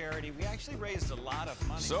just for charity. We actually raised a lot of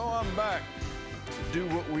money. So I'm back to do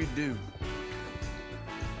what we do.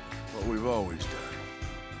 What we've always done.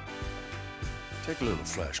 Take a little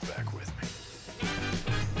flashback with me.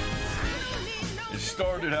 It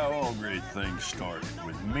started how all great things start,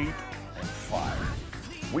 with meat and fire.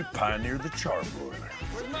 We pioneered the charbroiler.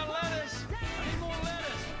 Where's my lettuce? I need more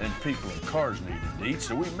lettuce. And people in cars needed to eat,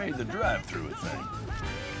 so we made the drive-through a thing.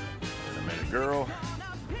 I made a girl,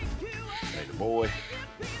 made a boy.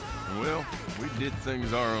 Well, we did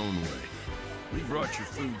things our own way. We brought your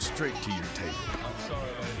food straight to your table. I'm sorry,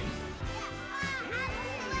 lady.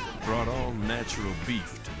 Brought all natural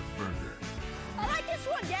beef to the burger. I like this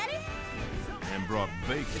one, Daddy. And brought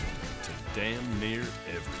bacon to damn near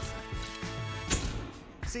everything.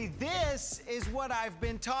 See, this is what I've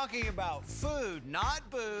been talking about. Food, not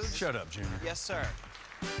booze. Shut up, Junior. Yes, sir.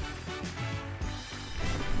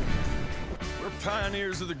 We're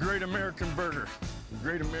pioneers of the Great American Burger. The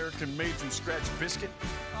Great American made-from-scratch biscuit.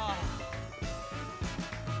 Oh.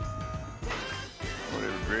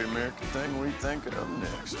 Whatever Great American thing we think of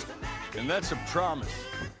next. And that's a promise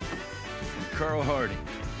from Carl Harding,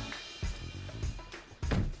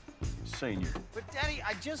 Senior. But, Daddy,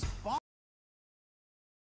 I just bought.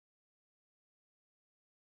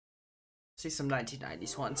 See some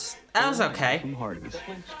 1990s ones. That was okay. I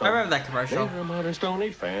remember that commercial.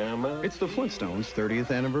 It's the Flintstones'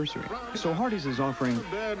 30th anniversary. So Hardee's is offering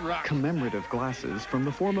commemorative glasses from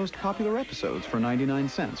the 4 most popular episodes for 99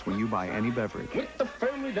 cents when you buy any beverage. With the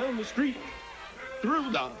family down the street,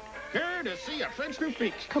 through the courtesy of Flintstone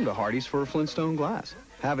Peaks. Come to Hardee's for a Flintstone glass.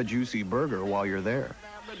 Have a juicy burger while you're there.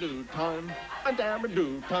 Dabba-doo time, a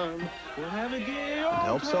dabba-doo time. We'll have a gay old And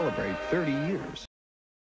help time. celebrate 30 years.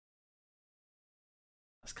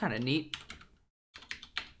 That's kind of neat.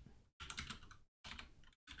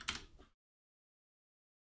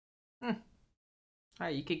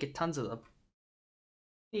 Alright, you could get tons of them.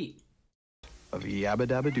 Neat. Of Yabba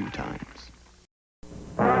Dabba Doo times.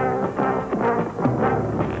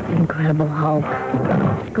 Incredible Hulk.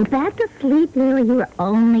 Go back to sleep, Larry. You were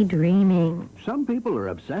only dreaming. Some people are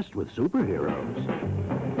obsessed with superheroes.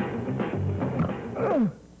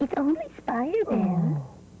 It's only Spider-Man.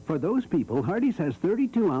 For those people, Hardee's has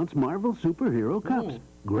 32-ounce Marvel superhero cups.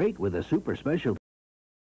 Great with a super special.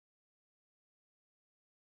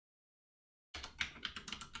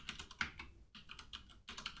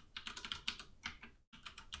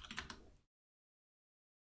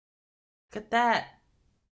 Look at that.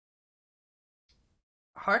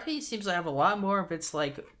 Hardee's seems to have a lot more of its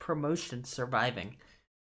like promotion surviving,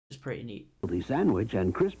 which is pretty neat. Sandwich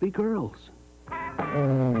and crispy curls.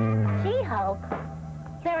 She-Hulk.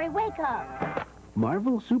 Larry, wake up.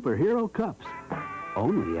 Marvel superhero cups.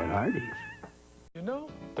 Only at Hardee's. You know,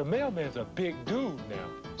 the mailman's a big dude now,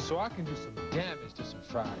 so I can do some damage to some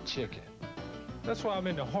fried chicken. That's why I'm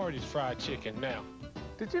into Hardee's fried chicken now.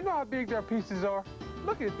 Did you know how big their pieces are?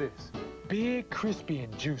 Look at this. Big, crispy,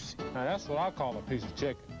 and juicy. Now, that's what I call a piece of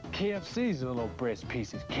chicken. KFC's little breast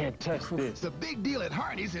pieces. Can't touch this. The big deal at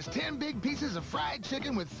Hardee's is 10 big pieces of fried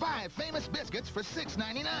chicken with 5 famous biscuits for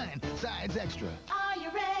 $6.99. Sides extra. Are you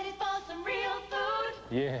ready for some real food?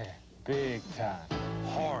 Yeah, big time.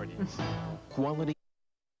 Hardee's. Quality.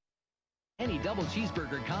 Any double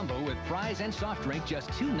cheeseburger combo with fries and soft drink, just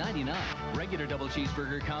 $2.99. Regular double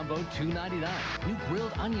cheeseburger combo, $2.99. New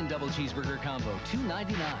grilled onion double cheeseburger combo,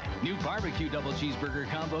 $2.99. New barbecue double cheeseburger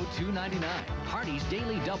combo, $2.99. Hardee's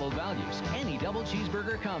daily double values. Any double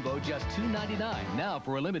cheeseburger combo, just $2.99. Now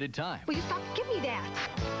for a limited time. Will you stop? Give me that.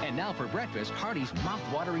 And now for breakfast, Hardee's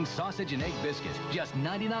mouth-watering sausage and egg biscuit, just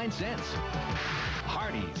 99 cents.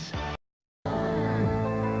 Hardee's.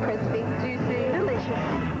 Crispy, juicy, delicious.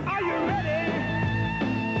 Are you ready?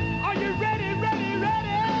 Are you ready, ready, ready?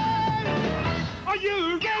 Are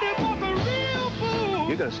you ready for the real food?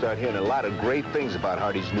 You're going to start hearing a lot of great things about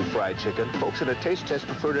Hardee's new fried chicken. Folks in the taste test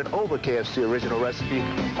preferred it over KFC original recipe,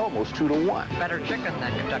 almost 2 to 1. Better chicken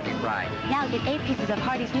than Kentucky Fried. Now get 8 pieces of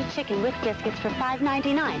Hardee's new chicken with biscuits for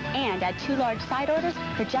 $5.99 and add 2 large side orders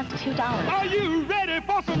for just $2. Are you ready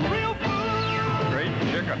for some real food? Great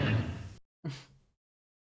chicken.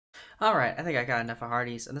 Alright, I think I got enough of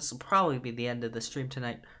Hardee's, and this will probably be the end of the stream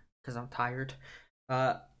tonight, because I'm tired.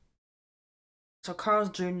 So Carl's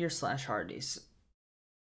Jr. / Hardee's.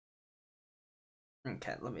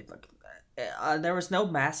 Okay, let me look at that. There was no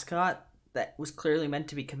mascot that was clearly meant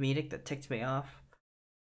to be comedic that ticked me off.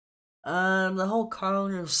 The whole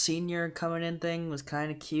Carl Sr. coming in thing was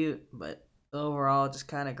kind of cute, but overall just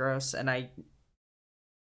kind of gross, and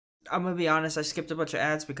I'm gonna be honest, I skipped a bunch of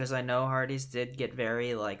ads because I know Hardee's did get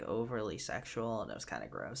very, like, overly sexual, and it was kind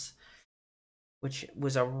of gross. which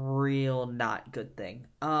was a real not good thing.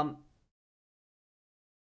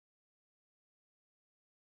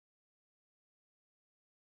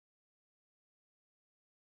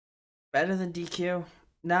 Better than DQ?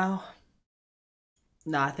 No.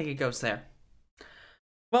 No, I think it goes there.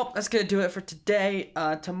 Well, that's gonna do it for today.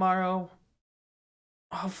 Tomorrow,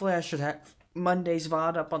 hopefully I should have Monday's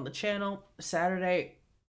VOD up on the channel. Saturday,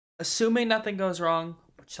 assuming nothing goes wrong,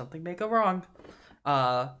 which something may go wrong,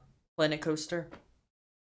 Planet Coaster.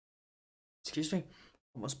 Excuse me,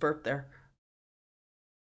 almost burped there.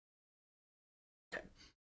 Okay.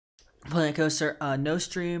 Planet Coaster, no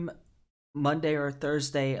stream Monday or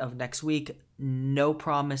Thursday of next week. No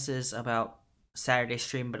promises about Saturday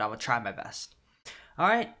stream, but I will try my best.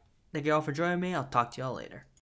 Alright, thank you all for joining me. I'll talk to y'all later.